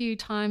was a few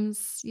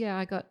times,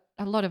 I got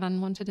a lot of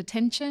unwanted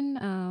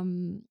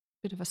attention,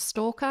 bit of a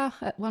stalker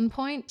at one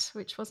point,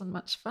 which wasn't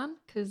much fun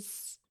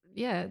because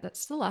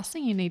that's the last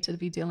thing you need to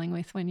be dealing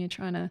with when you're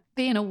trying to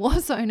be in a war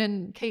zone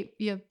and keep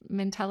your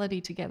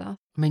mentality together.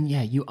 I mean,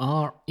 you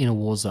are in a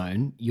war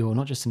zone. You're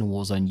not just in a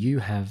war zone. You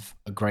have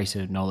a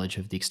greater knowledge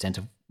of the extent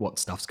of what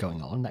stuff's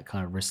going on, that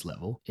kind of risk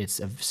level. It's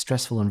a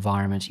stressful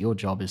environment. Your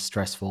job is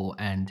stressful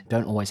and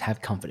don't always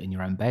have comfort in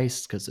your own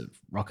base because of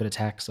rocket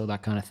attacks or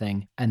that kind of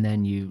thing. And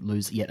then you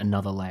lose yet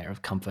another layer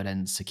of comfort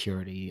and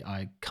security.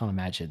 I can't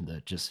imagine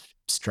the just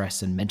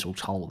stress and mental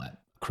toll that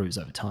accrues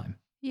over time.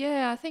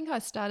 Yeah, I think I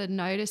started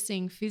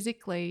noticing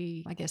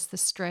physically, I guess, the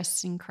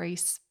stress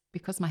increase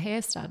because my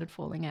hair started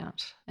falling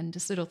out and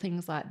just little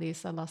things like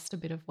this. I lost a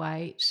bit of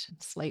weight,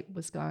 sleep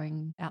was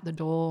going out the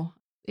door.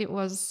 It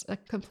was a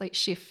complete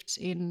shift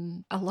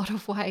in a lot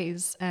of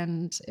ways,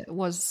 and it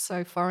was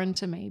so foreign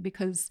to me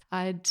because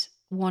I'd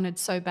wanted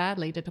so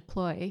badly to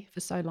deploy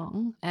for so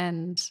long,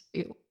 and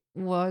it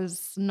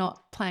was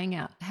not playing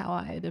out how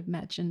I had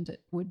imagined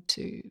it would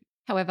too.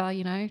 However,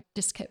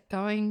 just kept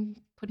going,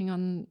 putting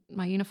on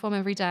my uniform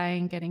every day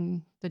and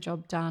getting the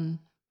job done.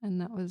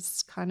 And that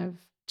was kind of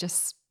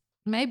just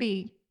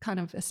maybe kind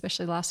of,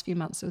 especially the last few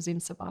months, it was in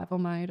survival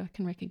mode. I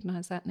can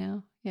recognize that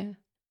now. Yeah.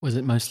 Was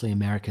it mostly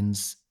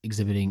Americans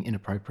exhibiting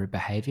inappropriate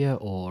behavior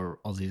or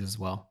Aussies as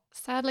well?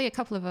 Sadly, a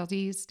couple of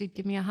Aussies did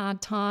give me a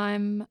hard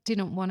time,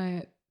 didn't want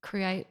to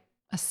create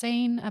a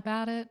scene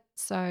about it.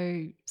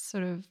 So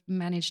sort of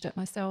managed it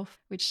myself,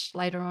 which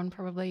later on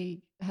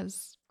probably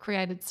has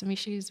created some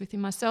issues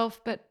within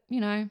myself. But,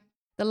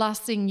 the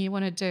last thing you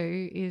want to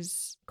do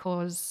is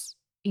cause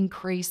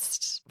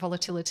increased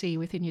volatility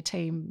within your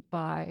team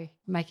by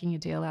making a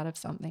deal out of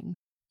something.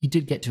 You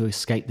did get to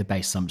escape the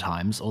base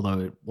sometimes, although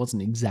it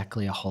wasn't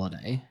exactly a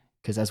holiday,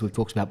 because as we've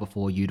talked about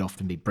before, you'd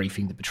often be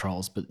briefing the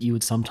patrols, but you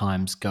would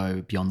sometimes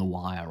go beyond the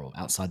wire or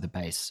outside the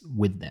base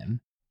with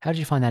them. How did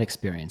you find that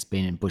experience,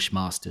 being in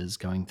Bushmasters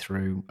going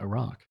through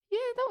Iraq? Yeah,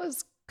 that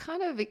was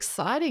kind of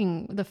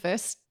exciting the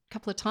first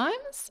couple of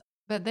times.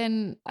 But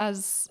then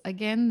as,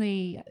 again,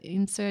 the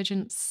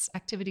insurgents'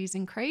 activities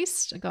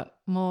increased, I got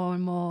more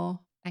and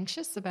more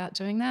anxious about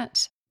doing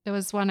that. There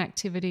was one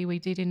activity we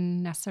did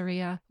in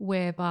Nasiriyah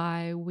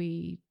whereby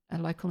a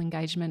local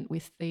engagement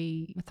with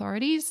the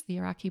authorities, the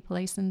Iraqi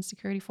police and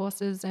security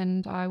forces,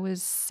 and I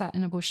was sat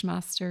in a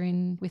Bushmaster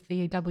with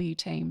the EW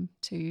team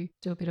to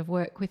do a bit of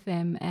work with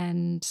them,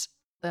 and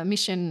the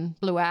mission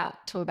blew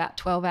out to about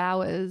 12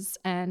 hours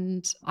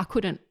and I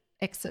couldn't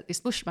exit this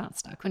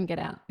Bushmaster. I couldn't get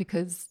out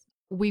because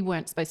we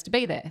weren't supposed to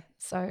be there.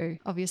 So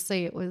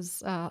obviously it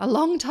was a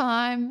long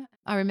time.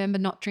 I remember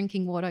not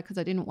drinking water because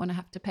I didn't want to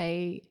have to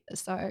pee.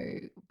 So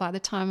by the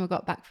time I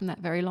got back from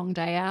that very long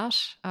day out,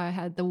 I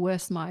had the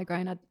worst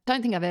migraine. I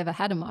don't think I've ever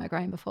had a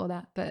migraine before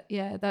that. But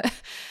yeah,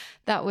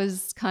 that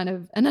was kind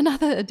of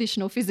another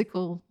additional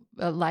physical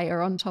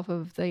layer on top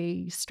of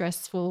the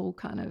stressful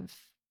kind of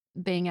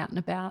being out and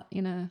about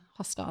in a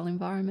hostile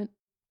environment.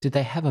 Did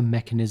they have a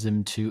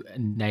mechanism to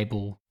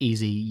enable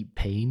easy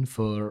peeing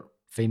for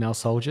female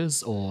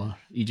soldiers, or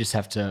you just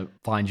have to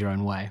find your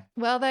own way?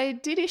 Well, they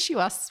did issue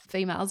us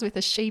females with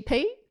a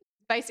she-pee,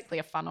 basically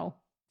a funnel.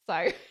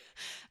 So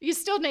you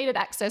still needed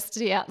access to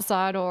the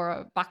outside or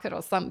a bucket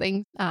or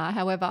something.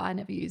 However, I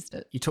never used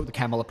it. You took the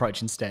camel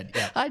approach instead.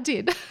 Yeah. I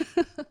did.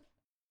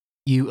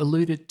 You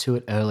alluded to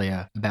it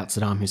earlier about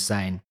Saddam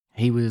Hussein.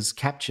 He was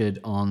captured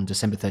on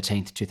December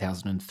 13th,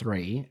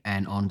 2003,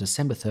 and on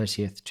December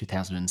 30th,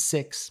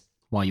 2006,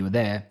 while you were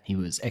there, he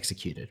was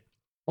executed.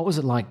 What was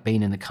it like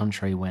being in the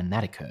country when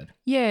that occurred?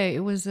 Yeah,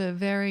 it was a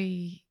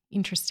very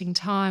interesting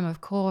time,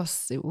 of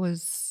course. It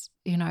was,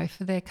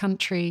 for their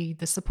country,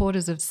 the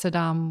supporters of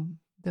Saddam,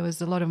 there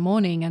was a lot of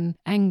mourning and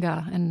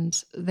anger,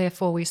 and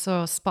therefore we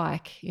saw a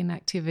spike in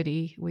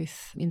activity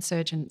with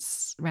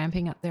insurgents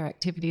ramping up their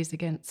activities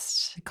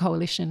against the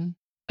coalition.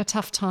 A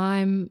tough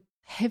time,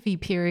 heavy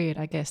period,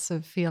 I guess,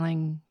 of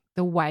feeling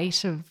the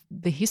weight of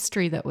the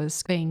history that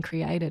was being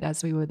created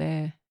as we were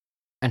there.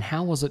 And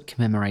how was it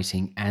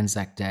commemorating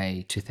Anzac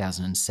Day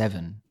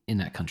 2007 in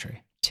that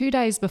country? 2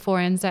 days before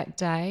Anzac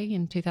Day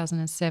in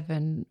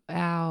 2007,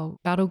 our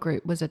battle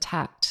group was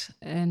attacked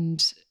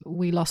and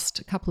we lost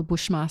a couple of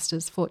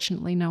Bushmasters.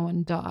 Fortunately, no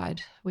one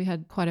died. We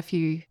had quite a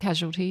few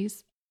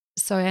casualties.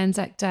 So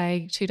Anzac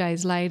Day, 2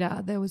 days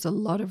later, there was a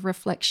lot of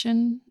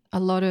reflection, a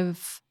lot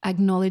of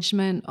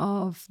acknowledgement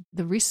of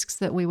the risks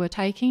that we were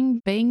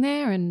taking being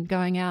there and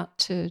going out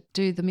to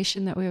do the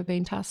mission that we were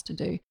being tasked to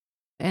do.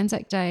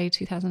 Anzac Day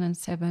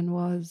 2007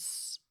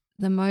 was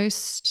the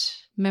most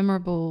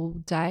memorable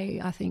day,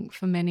 I think,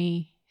 for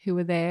many who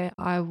were there.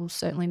 I will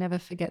certainly never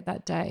forget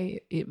that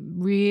day. It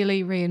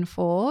really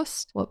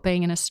reinforced what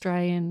being an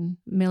Australian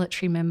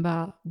military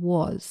member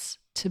was.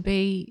 To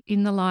be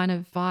in the line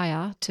of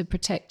fire to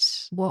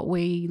protect what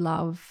we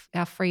love,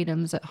 our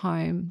freedoms at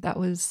home, that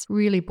was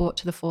really brought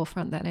to the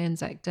forefront that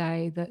Anzac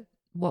Day, that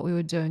what we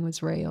were doing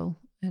was real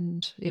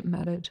and it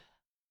mattered.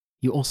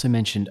 You also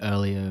mentioned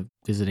earlier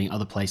visiting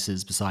other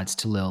places besides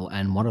Talil,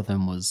 and one of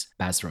them was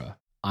Basra.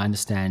 I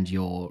understand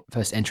your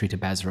first entry to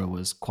Basra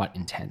was quite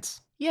intense.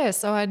 Yeah,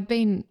 so I'd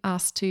been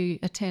asked to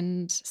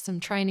attend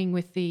some training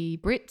with the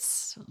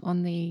Brits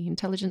on the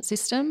intelligence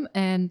system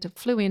and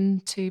flew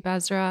into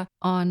Basra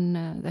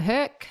on the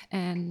Herc.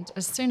 And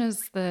as soon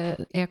as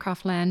the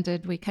aircraft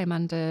landed, we came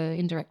under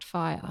indirect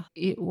fire.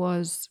 It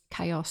was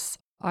chaos.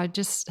 I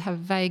just have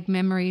vague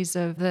memories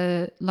of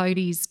the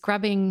Lodies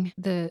grabbing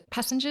the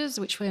passengers,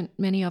 which weren't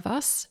many of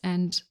us,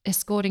 and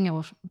escorting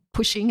or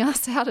pushing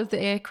us out of the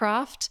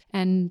aircraft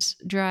and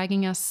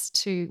dragging us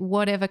to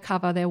whatever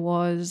cover there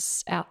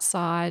was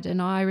outside.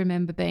 And I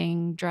remember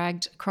being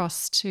dragged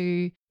across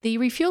to the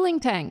refueling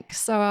tank.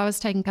 So I was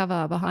taking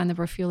cover behind the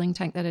refueling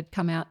tank that had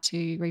come out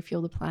to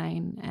refuel the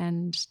plane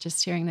and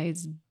just hearing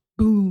these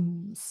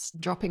booms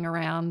dropping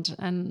around,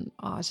 and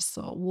I just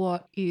thought,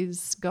 what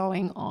is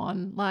going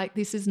on? Like,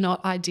 this is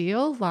not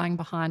ideal, lying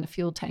behind a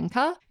fuel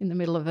tanker in the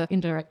middle of an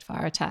indirect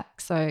fire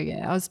attack. So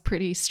yeah, I was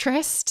pretty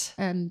stressed,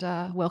 and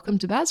welcome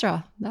to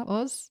Basra, that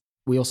was.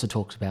 We also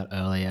talked about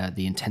earlier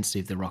the intensity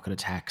of the rocket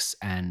attacks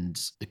and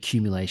the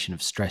accumulation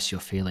of stress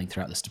you're feeling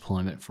throughout this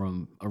deployment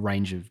from a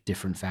range of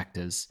different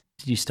factors.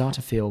 Did you start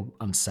to feel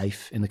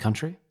unsafe in the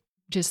country?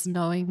 Just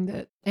knowing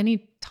that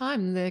any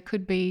time that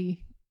could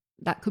be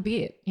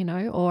it,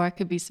 or I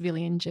could be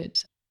severely injured.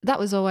 That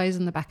was always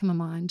in the back of my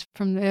mind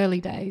from the early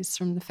days,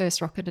 from the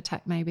first rocket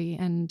attack maybe.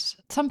 And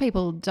some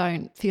people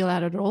don't feel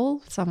that at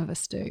all. Some of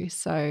us do.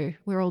 So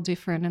we're all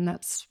different, and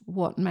that's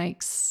what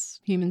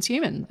makes humans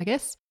human, I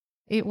guess.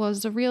 It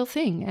was a real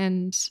thing.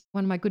 And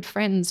one of my good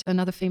friends,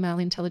 another female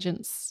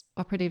intelligence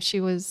operative,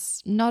 she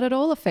was not at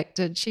all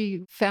affected.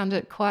 She found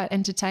it quite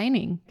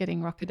entertaining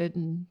getting rocketed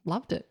and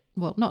loved it.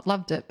 Well, not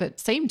loved it, but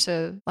seemed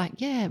to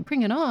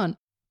bring it on.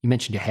 You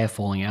mentioned your hair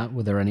falling out.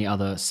 Were there any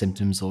other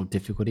symptoms or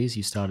difficulties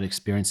you started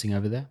experiencing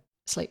over there?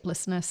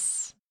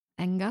 Sleeplessness,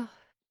 anger.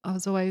 I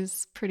was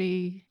always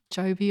pretty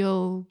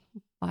jovial,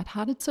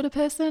 lighthearted sort of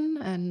person,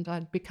 and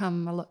I'd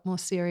become a lot more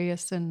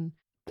serious and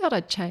felt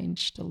I'd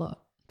changed a lot.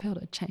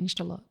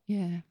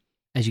 Yeah.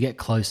 As you get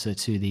closer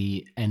to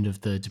the end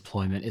of the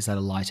deployment, is that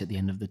a light at the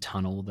end of the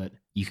tunnel that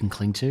you can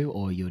cling to,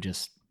 or you're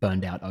just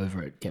burned out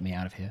over it? Get me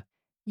out of here.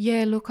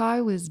 Yeah, look,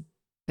 I was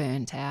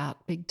burnt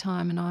out big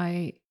time,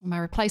 and my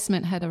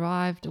replacement had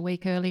arrived a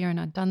week earlier, and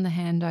I'd done the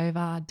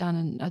handover.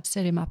 I'd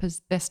set him up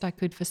as best I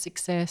could for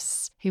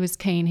success. He was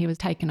keen. He was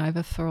taken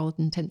over for all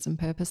intents and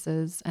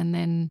purposes. And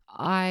then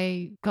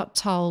I got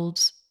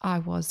told I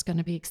was going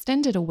to be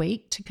extended a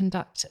week to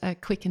conduct a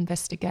quick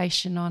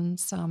investigation on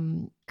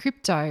some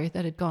crypto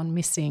that had gone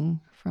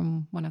missing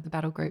from one of the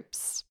battle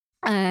groups.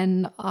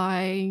 And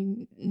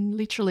I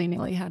literally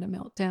nearly had a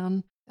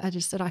meltdown. I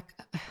just said,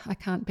 I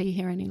can't be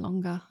here any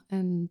longer.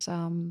 And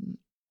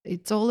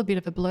it's all a bit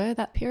of a blur,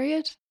 that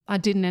period. I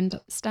didn't end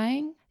up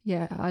staying.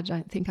 Yeah, I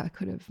don't think I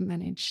could have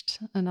managed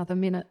another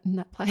minute in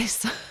that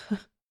place.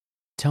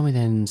 Tell me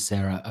then,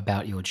 Sarah,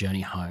 about your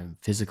journey home,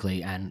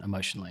 physically and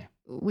emotionally.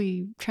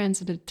 We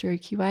transited through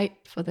Kuwait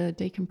for the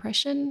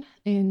decompression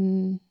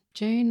in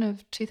June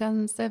of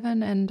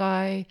 2007, and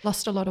I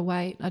lost a lot of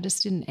weight. I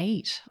just didn't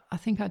eat. I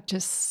think I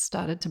just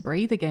started to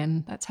breathe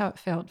again. That's how it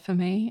felt for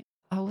me.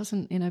 I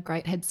wasn't in a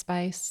great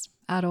headspace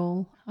at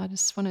all. I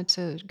just wanted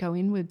to go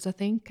inwards, I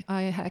think.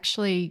 I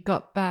actually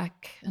got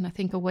back, and I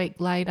think a week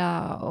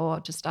later or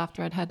just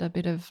after I'd had a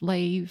bit of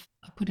leave,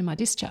 I put in my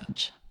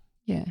discharge.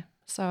 Yeah.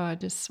 So I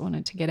just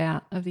wanted to get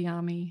out of the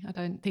army. I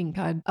don't think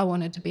I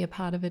wanted to be a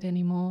part of it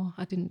anymore.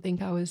 I didn't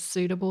think I was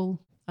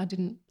suitable. I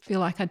didn't feel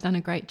like I'd done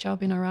a great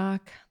job in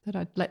Iraq, that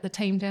I'd let the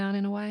team down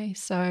in a way.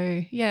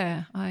 So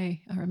yeah, I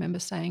remember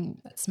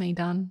saying, that's me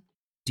done.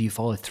 Do you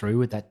follow through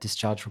with that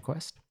discharge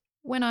request?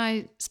 When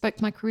I spoke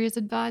to my careers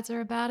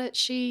advisor about it,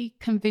 she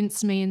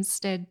convinced me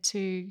instead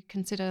to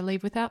consider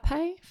leave without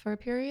pay for a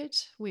period,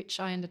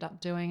 which I ended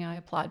up doing. I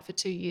applied for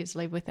 2 years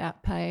leave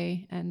without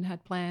pay and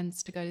had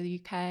plans to go to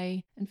the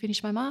UK and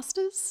finish my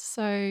master's.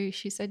 So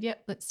she said,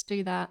 yep, let's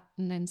do that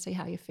and then see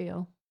how you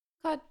feel.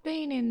 I'd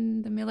been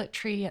in the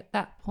military at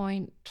that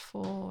point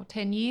for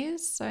 10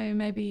 years, so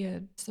maybe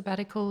a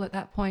sabbatical at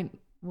that point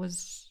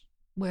was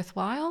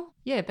worthwhile.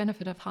 Yeah,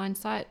 benefit of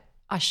hindsight,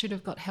 I should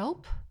have got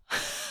help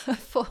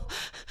for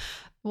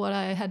what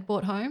I had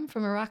brought home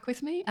from Iraq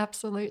with me.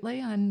 Absolutely.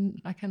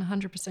 And I can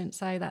 100%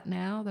 say that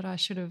now, that I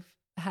should have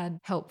had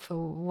help for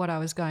what I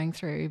was going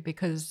through,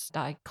 because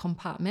I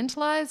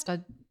compartmentalized.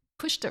 I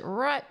pushed it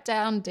right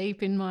down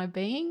deep in my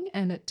being,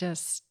 and it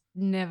just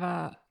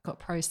never got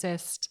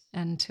processed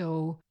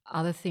until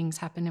other things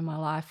happened in my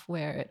life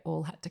where it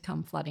all had to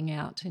come flooding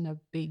out in a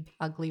big,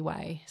 ugly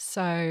way.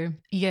 So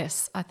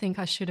yes, I think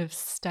I should have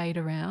stayed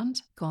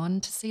around,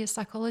 gone to see a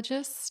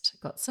psychologist,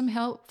 got some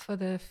help for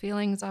the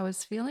feelings I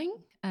was feeling,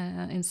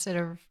 instead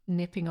of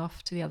nipping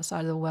off to the other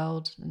side of the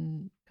world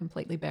and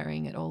completely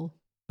burying it all.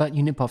 But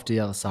you nip off to the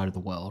other side of the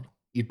world,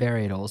 you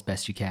bury it all as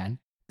best you can.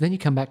 Then you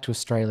come back to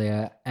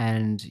Australia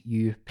and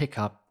you pick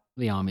up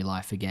the army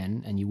life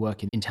again, and you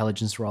work in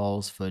intelligence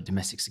roles for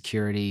domestic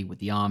security with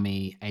the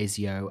army,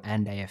 ASIO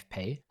and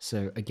AFP.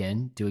 So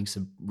again, doing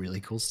some really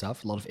cool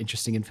stuff, a lot of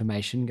interesting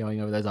information going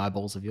over those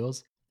eyeballs of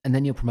yours. And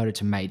then you're promoted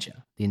to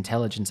Major, the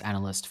intelligence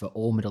analyst for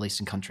all Middle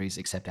Eastern countries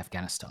except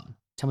Afghanistan.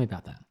 Tell me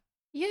about that.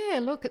 Yeah,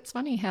 look, it's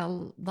funny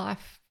how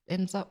life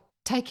ends up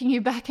taking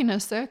you back in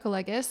a circle,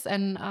 I guess.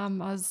 And I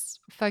was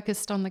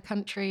focused on the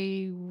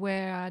country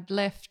where I'd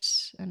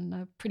left in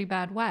a pretty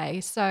bad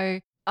way. So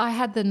I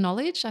had the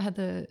knowledge, I had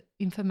the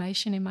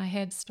information in my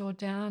head stored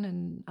down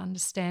and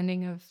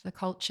understanding of the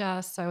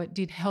culture. So it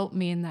did help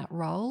me in that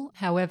role.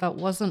 However, it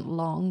wasn't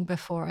long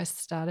before I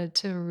started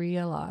to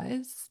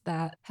realize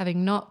that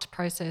having not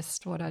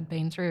processed what I'd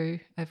been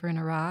through over in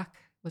Iraq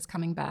was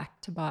coming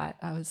back to bite.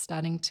 I was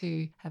starting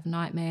to have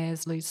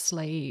nightmares, lose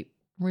sleep,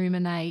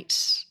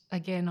 ruminate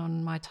again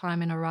on my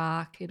time in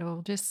Iraq. It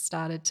all just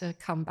started to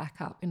come back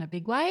up in a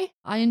big way.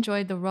 I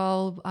enjoyed the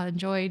role. I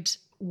enjoyed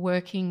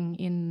working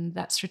in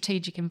that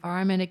strategic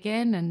environment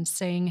again and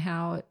seeing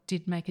how it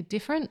did make a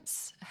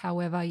difference.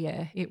 However,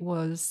 yeah, it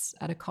was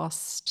at a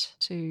cost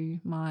to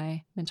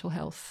my mental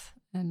health,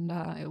 and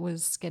it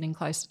was getting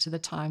closer to the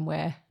time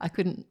where I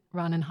couldn't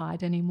run and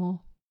hide anymore.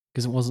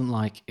 Because it wasn't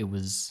like it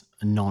was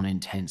a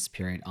non-intense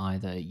period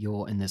either.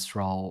 You're in this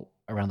role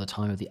around the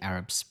time of the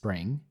Arab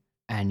Spring,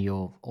 and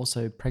you're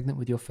also pregnant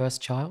with your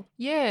first child?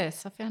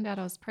 Yes, I found out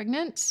I was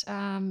pregnant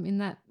in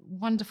that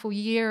wonderful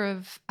year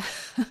of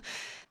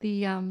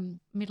the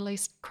Middle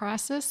East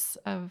crisis,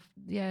 of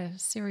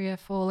Syria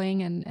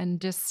falling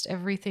and just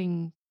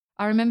everything.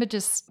 I remember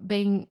just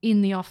being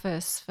in the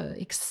office for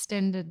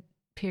extended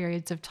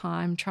periods of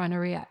time trying to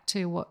react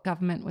to what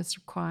government was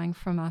requiring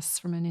from us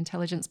from an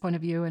intelligence point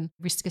of view and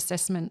risk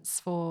assessments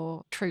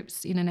for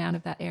troops in and out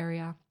of that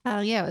area.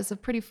 It was a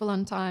pretty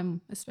full-on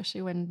time,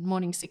 especially when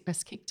morning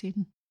sickness kicked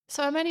in.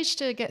 So I managed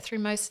to get through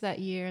most of that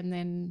year, and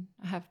then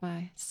I have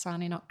my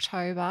son in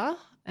October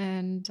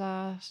and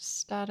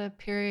start a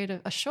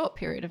short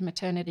period of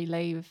maternity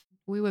leave.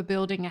 We were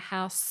building a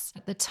house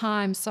at the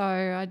time, so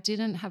I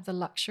didn't have the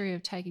luxury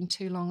of taking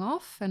too long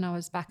off, and I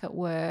was back at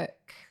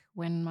work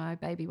when my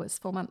baby was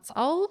 4 months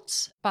old,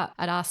 but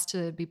I'd asked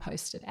to be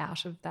posted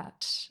out of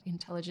that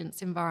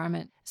intelligence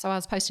environment. So I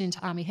was posted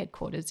into Army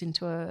headquarters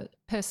into a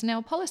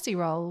personnel policy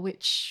role,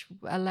 which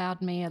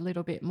allowed me a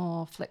little bit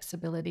more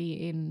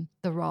flexibility in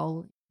the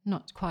role,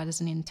 not quite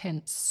as an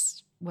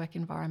intense work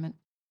environment.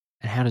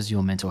 And how does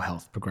your mental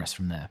health progress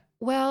from there?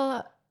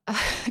 Well,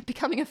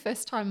 becoming a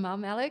first-time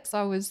mum, Alex,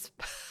 I was...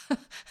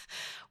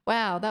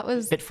 wow, that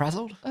was... A bit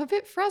frazzled? A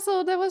bit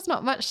frazzled. There was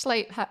not much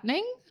sleep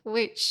happening,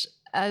 which,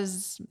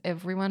 as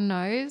everyone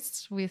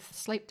knows, with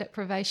sleep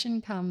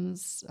deprivation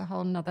comes a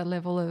whole nother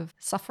level of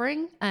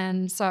suffering.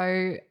 And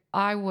so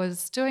I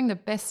was doing the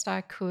best I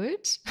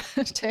could,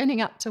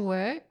 turning up to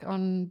work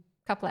on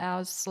a couple of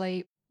hours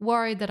sleep,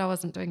 worried that I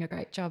wasn't doing a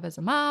great job as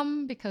a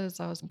mum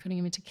because I wasn't putting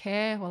him into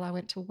care while I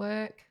went to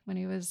work when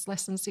he was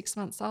less than 6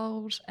 months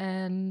old.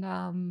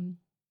 And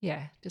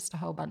just a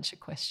whole bunch of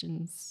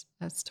questions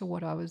as to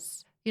what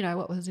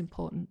what was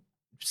important.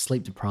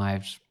 Sleep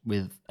deprived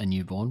with a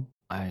newborn.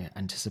 I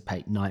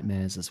anticipate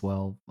nightmares as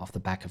well off the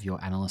back of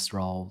your analyst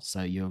role.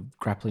 So you're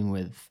grappling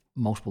with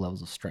multiple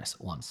levels of stress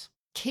at once.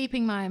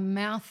 keeping my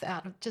mouth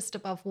out of just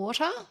above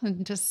water,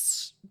 and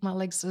just my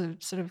legs are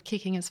sort of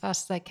kicking as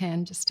fast as they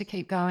can just to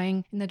keep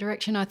going in the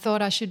direction I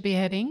thought I should be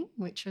heading,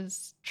 which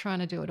was trying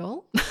to do it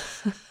all.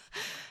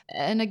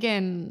 And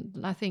again,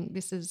 I think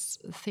this is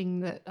the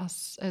thing that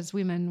us as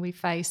women, we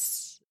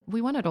face.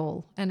 We want it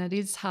all. And it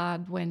is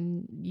hard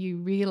when you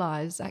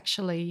realise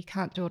actually you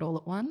can't do it all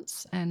at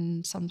once,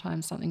 and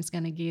sometimes something's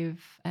going to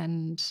give.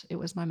 And it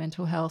was my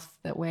mental health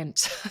that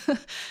went,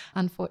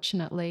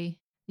 unfortunately.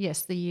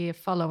 Yes, the year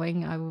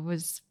following I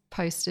was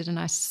posted and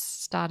I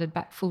started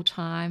back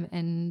full-time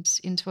and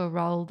into a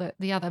role that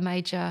the other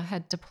major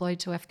had deployed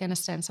to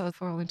Afghanistan. So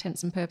for all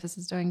intents and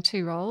purposes doing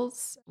 2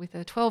 roles with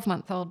a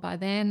 12-month-old by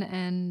then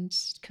and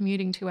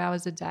commuting 2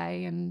 hours a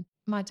day. And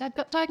my dad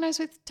got diagnosed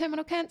with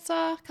terminal cancer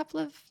a couple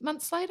of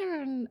months later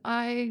and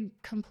I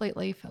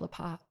completely fell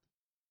apart.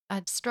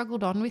 I'd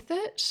struggled on with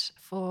it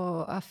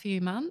for a few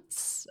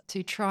months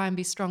to try and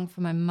be strong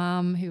for my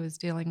mum, who was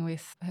dealing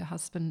with her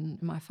husband,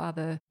 my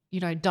father,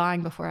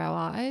 dying before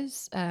our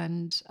eyes.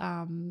 And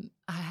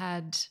I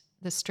had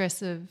the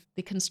stress of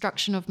the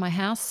construction of my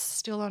house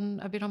still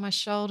a bit on my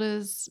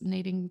shoulders,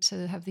 needing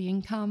to have the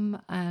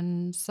income.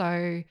 And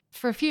so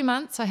for a few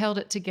months, I held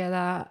it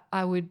together.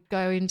 I would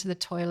go into the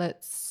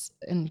toilets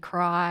and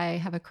cry,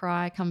 have a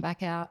cry, come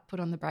back out, put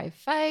on the brave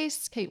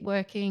face, keep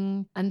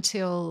working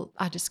until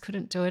I just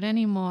couldn't do it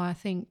anymore. I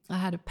think I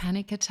had a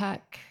panic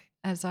attack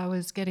as I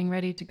was getting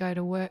ready to go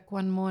to work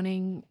one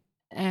morning,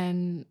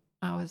 and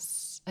I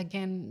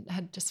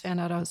had just found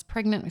out I was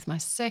pregnant with my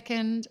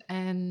second.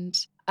 And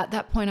at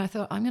that point I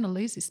thought, I'm going to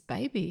lose this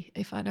baby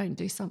if I don't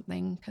do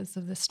something because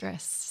of the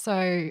stress.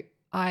 So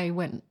I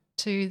went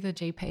to the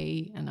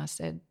GP and I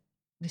said,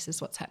 this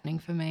is what's happening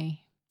for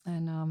me.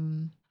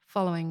 And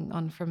following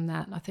on from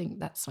that, I think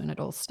that's when it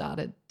all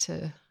started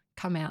to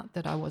come out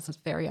that I was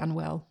very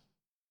unwell.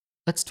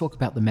 Let's talk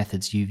about the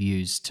methods you've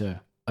used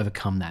to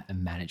overcome that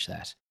and manage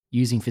that.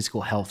 Using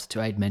physical health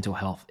to aid mental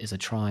health is a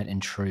tried and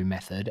true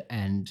method,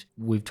 and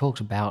we've talked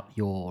about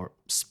your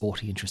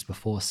sporty interest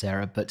before,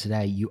 Sarah, but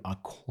today you are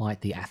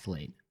quite the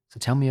athlete. So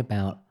tell me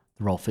about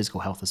the role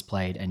physical health has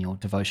played and your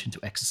devotion to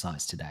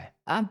exercise today.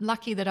 I'm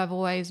lucky that I've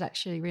always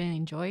actually really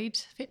enjoyed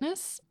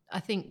fitness.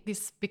 I think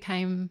this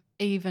became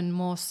even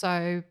more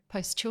so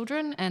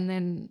post-children, and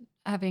then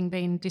having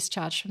been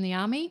discharged from the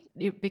army,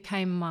 it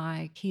became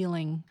my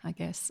healing, I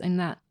guess, in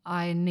that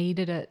I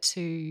needed it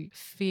to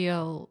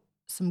feel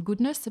some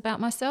goodness about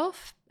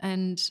myself.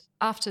 And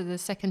after the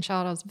second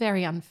child, I was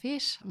very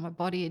unfit. My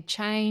body had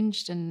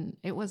changed and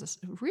it was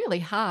really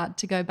hard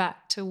to go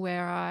back to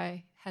where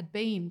I had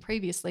been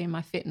previously in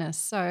my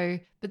fitness.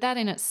 But that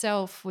in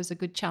itself was a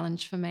good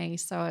challenge for me.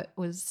 So it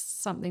was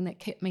something that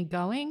kept me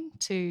going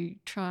to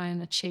try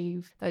and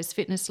achieve those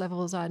fitness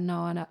levels I'd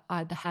known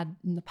I'd had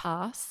in the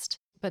past.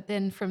 But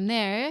then from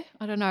there,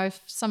 I don't know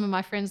if some of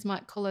my friends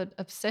might call it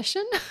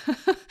obsession.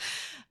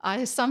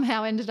 I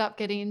somehow ended up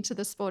getting into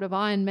the sport of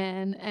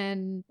Ironman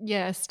and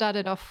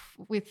started off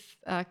with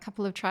a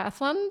couple of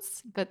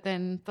triathlons, but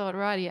then thought,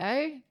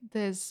 rightio,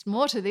 there's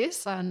more to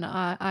this and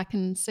I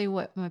can see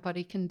what my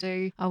body can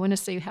do. I want to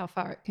see how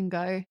far it can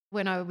go.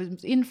 When I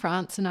was in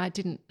France and I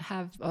didn't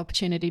have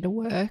opportunity to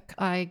work,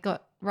 I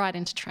got right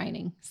into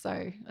training. So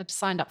I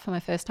signed up for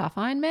my first half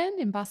Ironman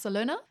in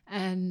Barcelona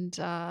and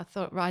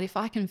thought, right, if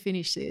I can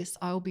finish this,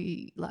 I'll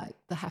be like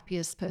the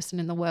happiest person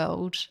in the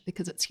world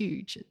because it's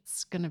huge.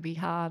 It's going to be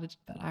hard,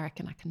 but I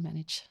reckon I can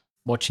manage.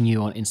 Watching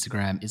you on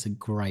Instagram is a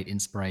great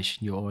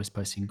inspiration. You're always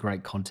posting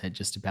great content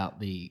just about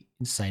the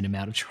insane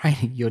amount of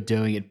training you're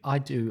doing. I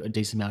do a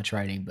decent amount of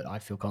training, but I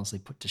feel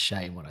constantly put to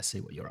shame when I see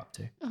what you're up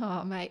to.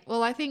 Oh, mate.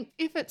 Well, I think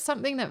if it's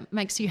something that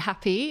makes you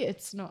happy,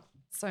 it's not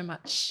so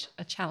much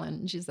a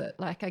challenge, is it?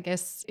 Like, I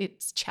guess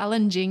it's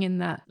challenging in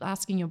that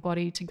asking your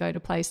body to go to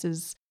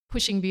places,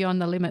 pushing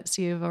beyond the limits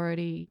you've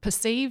already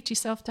perceived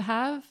yourself to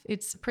have.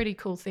 It's a pretty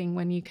cool thing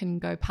when you can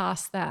go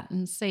past that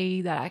and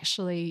see that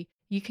actually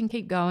you can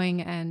keep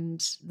going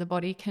and the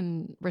body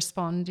can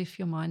respond if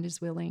your mind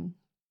is willing.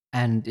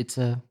 And it's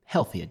a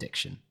healthy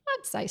addiction.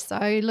 I'd say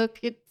so. Look,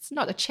 it's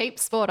not a cheap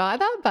sport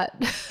either, but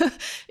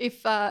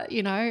if,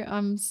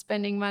 I'm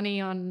spending money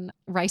on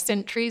race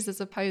entries as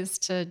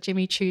opposed to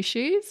Jimmy Choo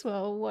shoes,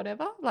 well,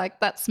 whatever. Like,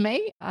 that's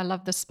me. I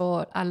love the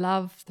sport. I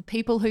love the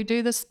people who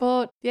do the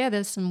sport. Yeah,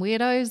 there's some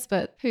weirdos,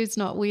 but who's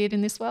not weird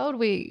in this world?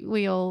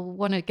 We all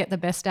want to get the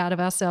best out of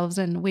ourselves,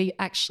 and we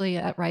actually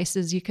at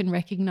races, you can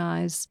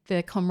recognise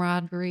the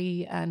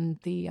camaraderie and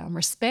the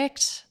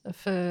respect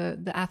for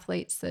the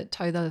athletes that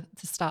toe the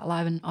start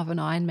line of an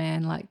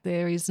Ironman. Like,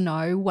 there is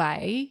no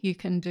way you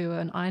can do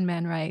an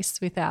Ironman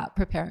race without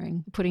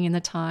preparing, putting in the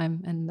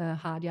time and the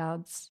hard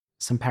yards.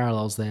 Some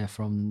parallels there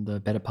from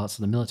the better parts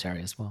of the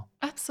military as well.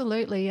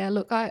 Absolutely. Yeah.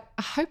 Look, I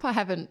hope I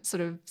haven't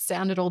sort of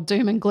sounded all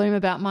doom and gloom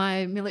about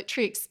my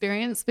military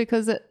experience,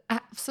 because it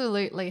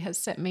absolutely has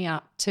set me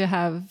up to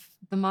have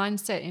the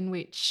mindset in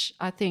which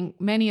I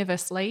think many of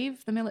us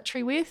leave the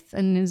military with,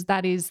 and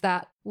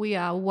that we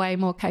are way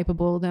more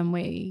capable than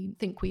we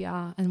think we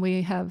are, and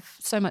we have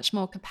so much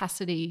more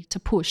capacity to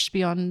push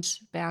beyond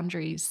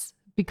boundaries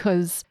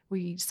because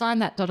we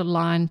signed that dotted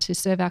line to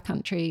serve our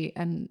country,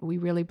 and we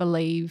really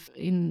believe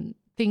in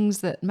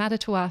things that matter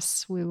to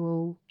us, we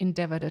will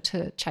endeavour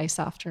to chase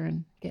after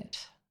and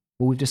get.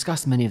 Well, we've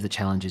discussed many of the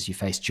challenges you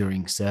faced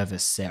during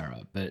service,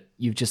 Sarah, but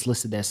you've just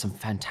listed there some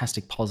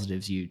fantastic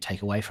positives you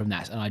take away from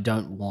that. And I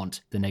don't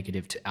want the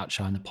negative to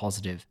outshine the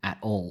positive at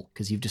all,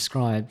 because you've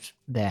described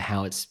there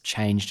how it's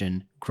changed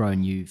and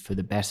grown you for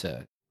the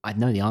better. I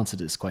know the answer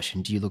to this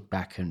question. Do you look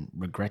back and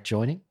regret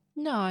joining?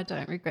 No, I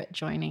don't regret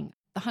joining.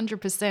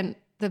 100%.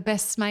 The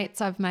best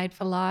mates I've made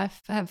for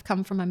life have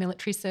come from my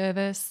military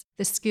service.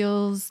 The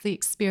skills, the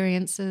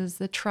experiences,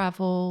 the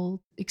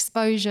travel,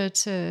 exposure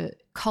to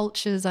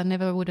cultures I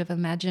never would have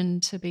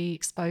imagined to be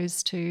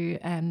exposed to,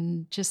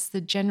 and just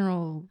the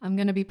general, I'm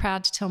going to be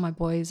proud to tell my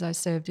boys I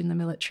served in the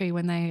military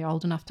when they're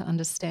old enough to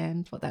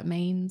understand what that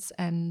means.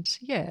 And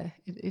yeah,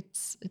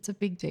 it's a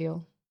big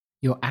deal.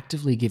 You're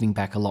actively giving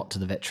back a lot to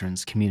the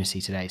veterans community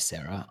today,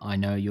 Sarah. I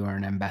know you're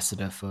an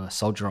ambassador for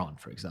Soldier On,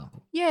 for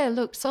example. Yeah,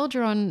 look,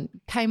 Soldier On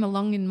came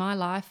along in my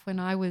life when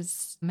I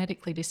was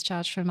medically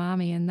discharged from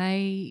Army, and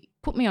they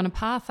put me on a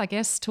path, I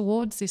guess,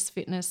 towards this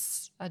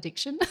fitness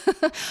addiction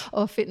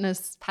or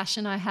fitness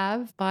passion I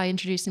have by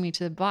introducing me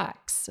to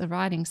bikes,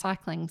 riding,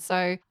 cycling.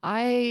 So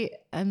I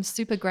am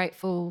super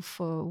grateful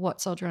for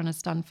what Soldier On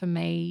has done for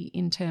me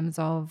in terms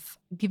of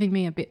giving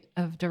me a bit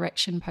of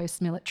direction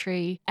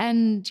post-military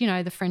and, you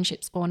know, the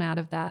friendships born out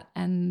of that.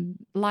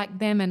 And like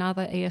them and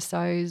other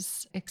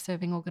ESOs,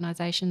 ex-serving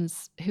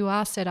organisations who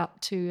are set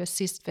up to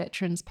assist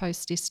veterans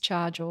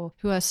post-discharge or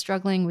who are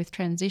struggling with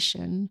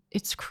transition,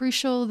 it's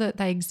crucial that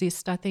they exist,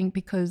 I think,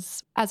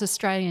 because as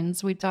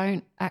Australians, we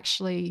don't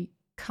actually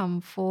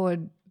come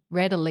forward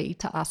readily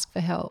to ask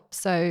for help.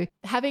 So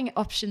having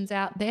options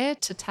out there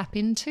to tap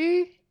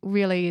into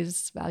really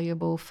is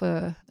valuable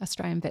for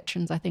Australian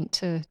veterans, I think,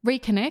 to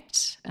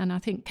reconnect. And I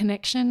think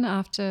connection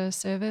after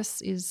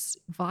service is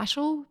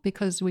vital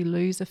because we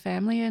lose a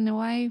family in a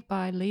way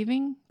by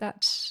leaving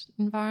that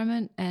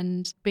environment,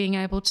 and being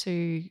able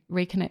to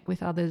reconnect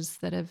with others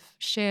that have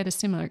shared a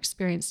similar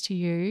experience to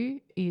you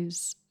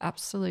is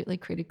absolutely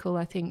critical,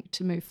 I think,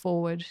 to move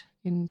forward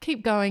and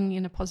keep going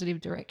in a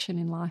positive direction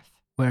in life.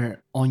 We're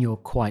on your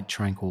quite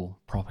tranquil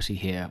property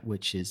here,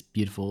 which is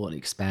beautiful and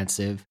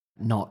expansive,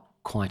 not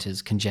quite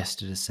as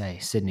congested as, say,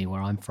 Sydney,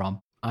 where I'm from.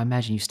 I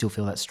imagine you still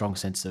feel that strong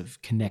sense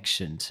of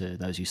connection to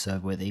those you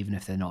serve with, even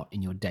if they're not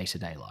in your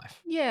day-to-day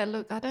life. Yeah,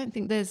 look, I don't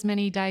think there's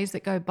many days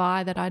that go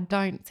by that I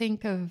don't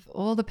think of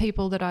all the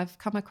people that I've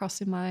come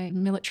across in my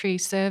military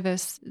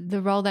service,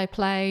 the role they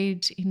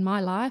played in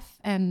my life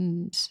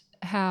and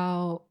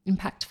how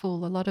impactful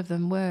a lot of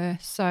them were.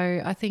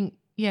 So I think,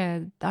 yeah,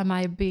 I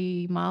may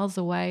be miles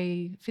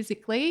away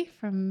physically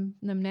from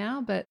them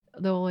now, but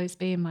they'll always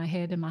be in my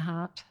head and my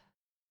heart.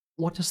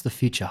 What does the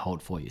future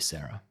hold for you,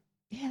 Sarah?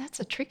 Yeah, that's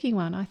a tricky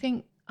one. I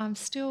think I'm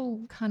still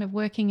kind of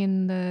working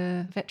in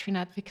the veteran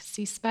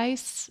advocacy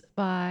space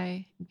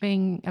by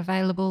being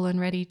available and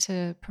ready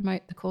to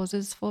promote the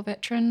causes for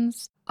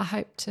veterans. I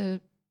hope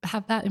to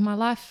have that in my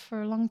life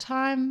for a long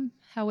time.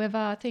 However,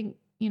 I think,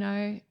 you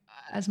know,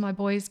 as my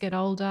boys get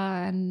older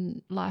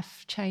and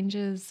life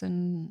changes,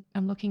 and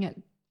I'm looking at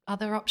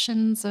other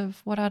options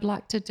of what I'd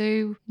like to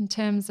do in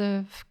terms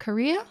of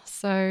career.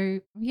 So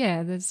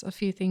yeah, there's a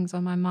few things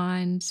on my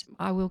mind.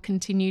 I will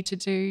continue to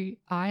do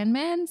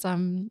Ironmans.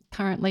 I'm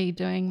currently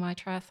doing my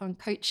triathlon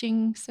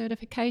coaching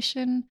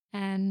certification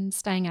and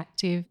staying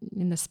active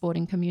in the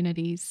sporting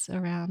communities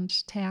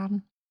around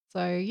town.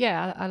 So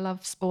yeah, I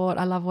love sport.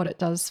 I love what it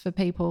does for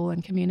people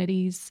and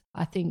communities.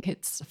 I think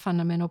it's a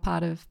fundamental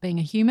part of being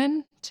a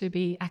human to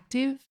be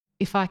active.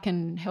 If I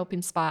can help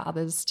inspire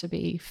others to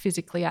be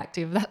physically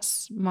active,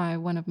 that's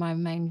one of my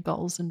main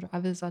goals and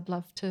drivers. I'd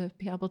love to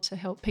be able to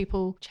help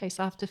people chase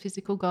after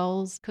physical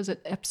goals because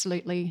it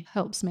absolutely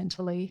helps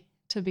mentally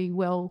to be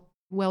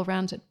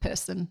well-rounded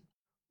person.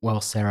 Well,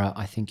 Sarah,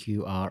 I think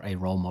you are a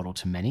role model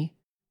to many.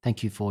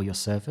 Thank you for your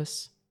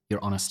service,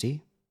 your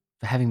honesty,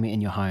 for having me in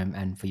your home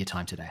and for your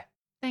time today.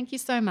 Thank you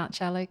so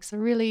much, Alex. I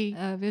really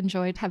have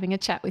enjoyed having a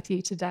chat with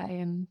you today,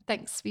 and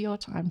thanks for your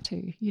time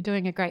too. You're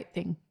doing a great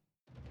thing.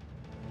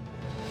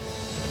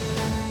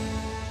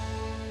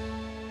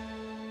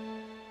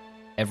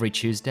 Every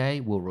Tuesday,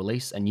 we'll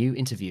release a new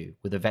interview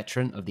with a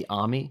veteran of the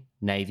Army,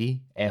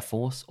 Navy, Air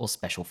Force, or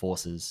Special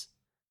Forces.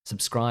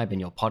 Subscribe in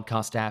your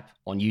podcast app,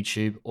 on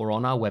YouTube, or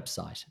on our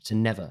website to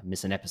never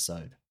miss an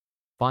episode.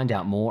 Find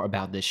out more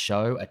about this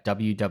show at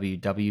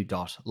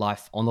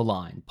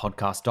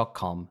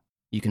www.lifeonthelinepodcast.com.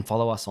 You can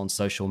follow us on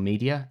social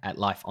media at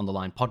Life on the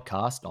Line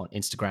Podcast on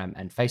Instagram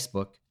and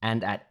Facebook,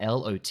 and at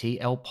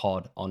LOTL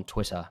Pod on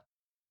Twitter.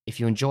 If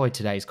you enjoyed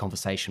today's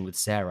conversation with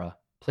Sarah,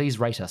 please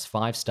rate us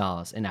 5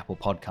 stars in Apple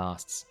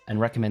Podcasts and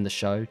recommend the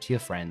show to your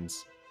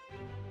friends.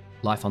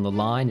 Life on the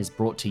Line is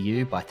brought to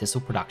you by Thistle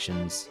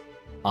Productions.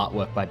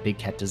 Artwork by Big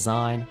Cat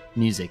Design,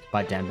 music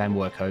by Dan Van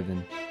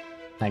Werkhoven.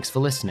 Thanks for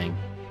listening,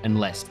 and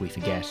lest we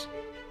forget.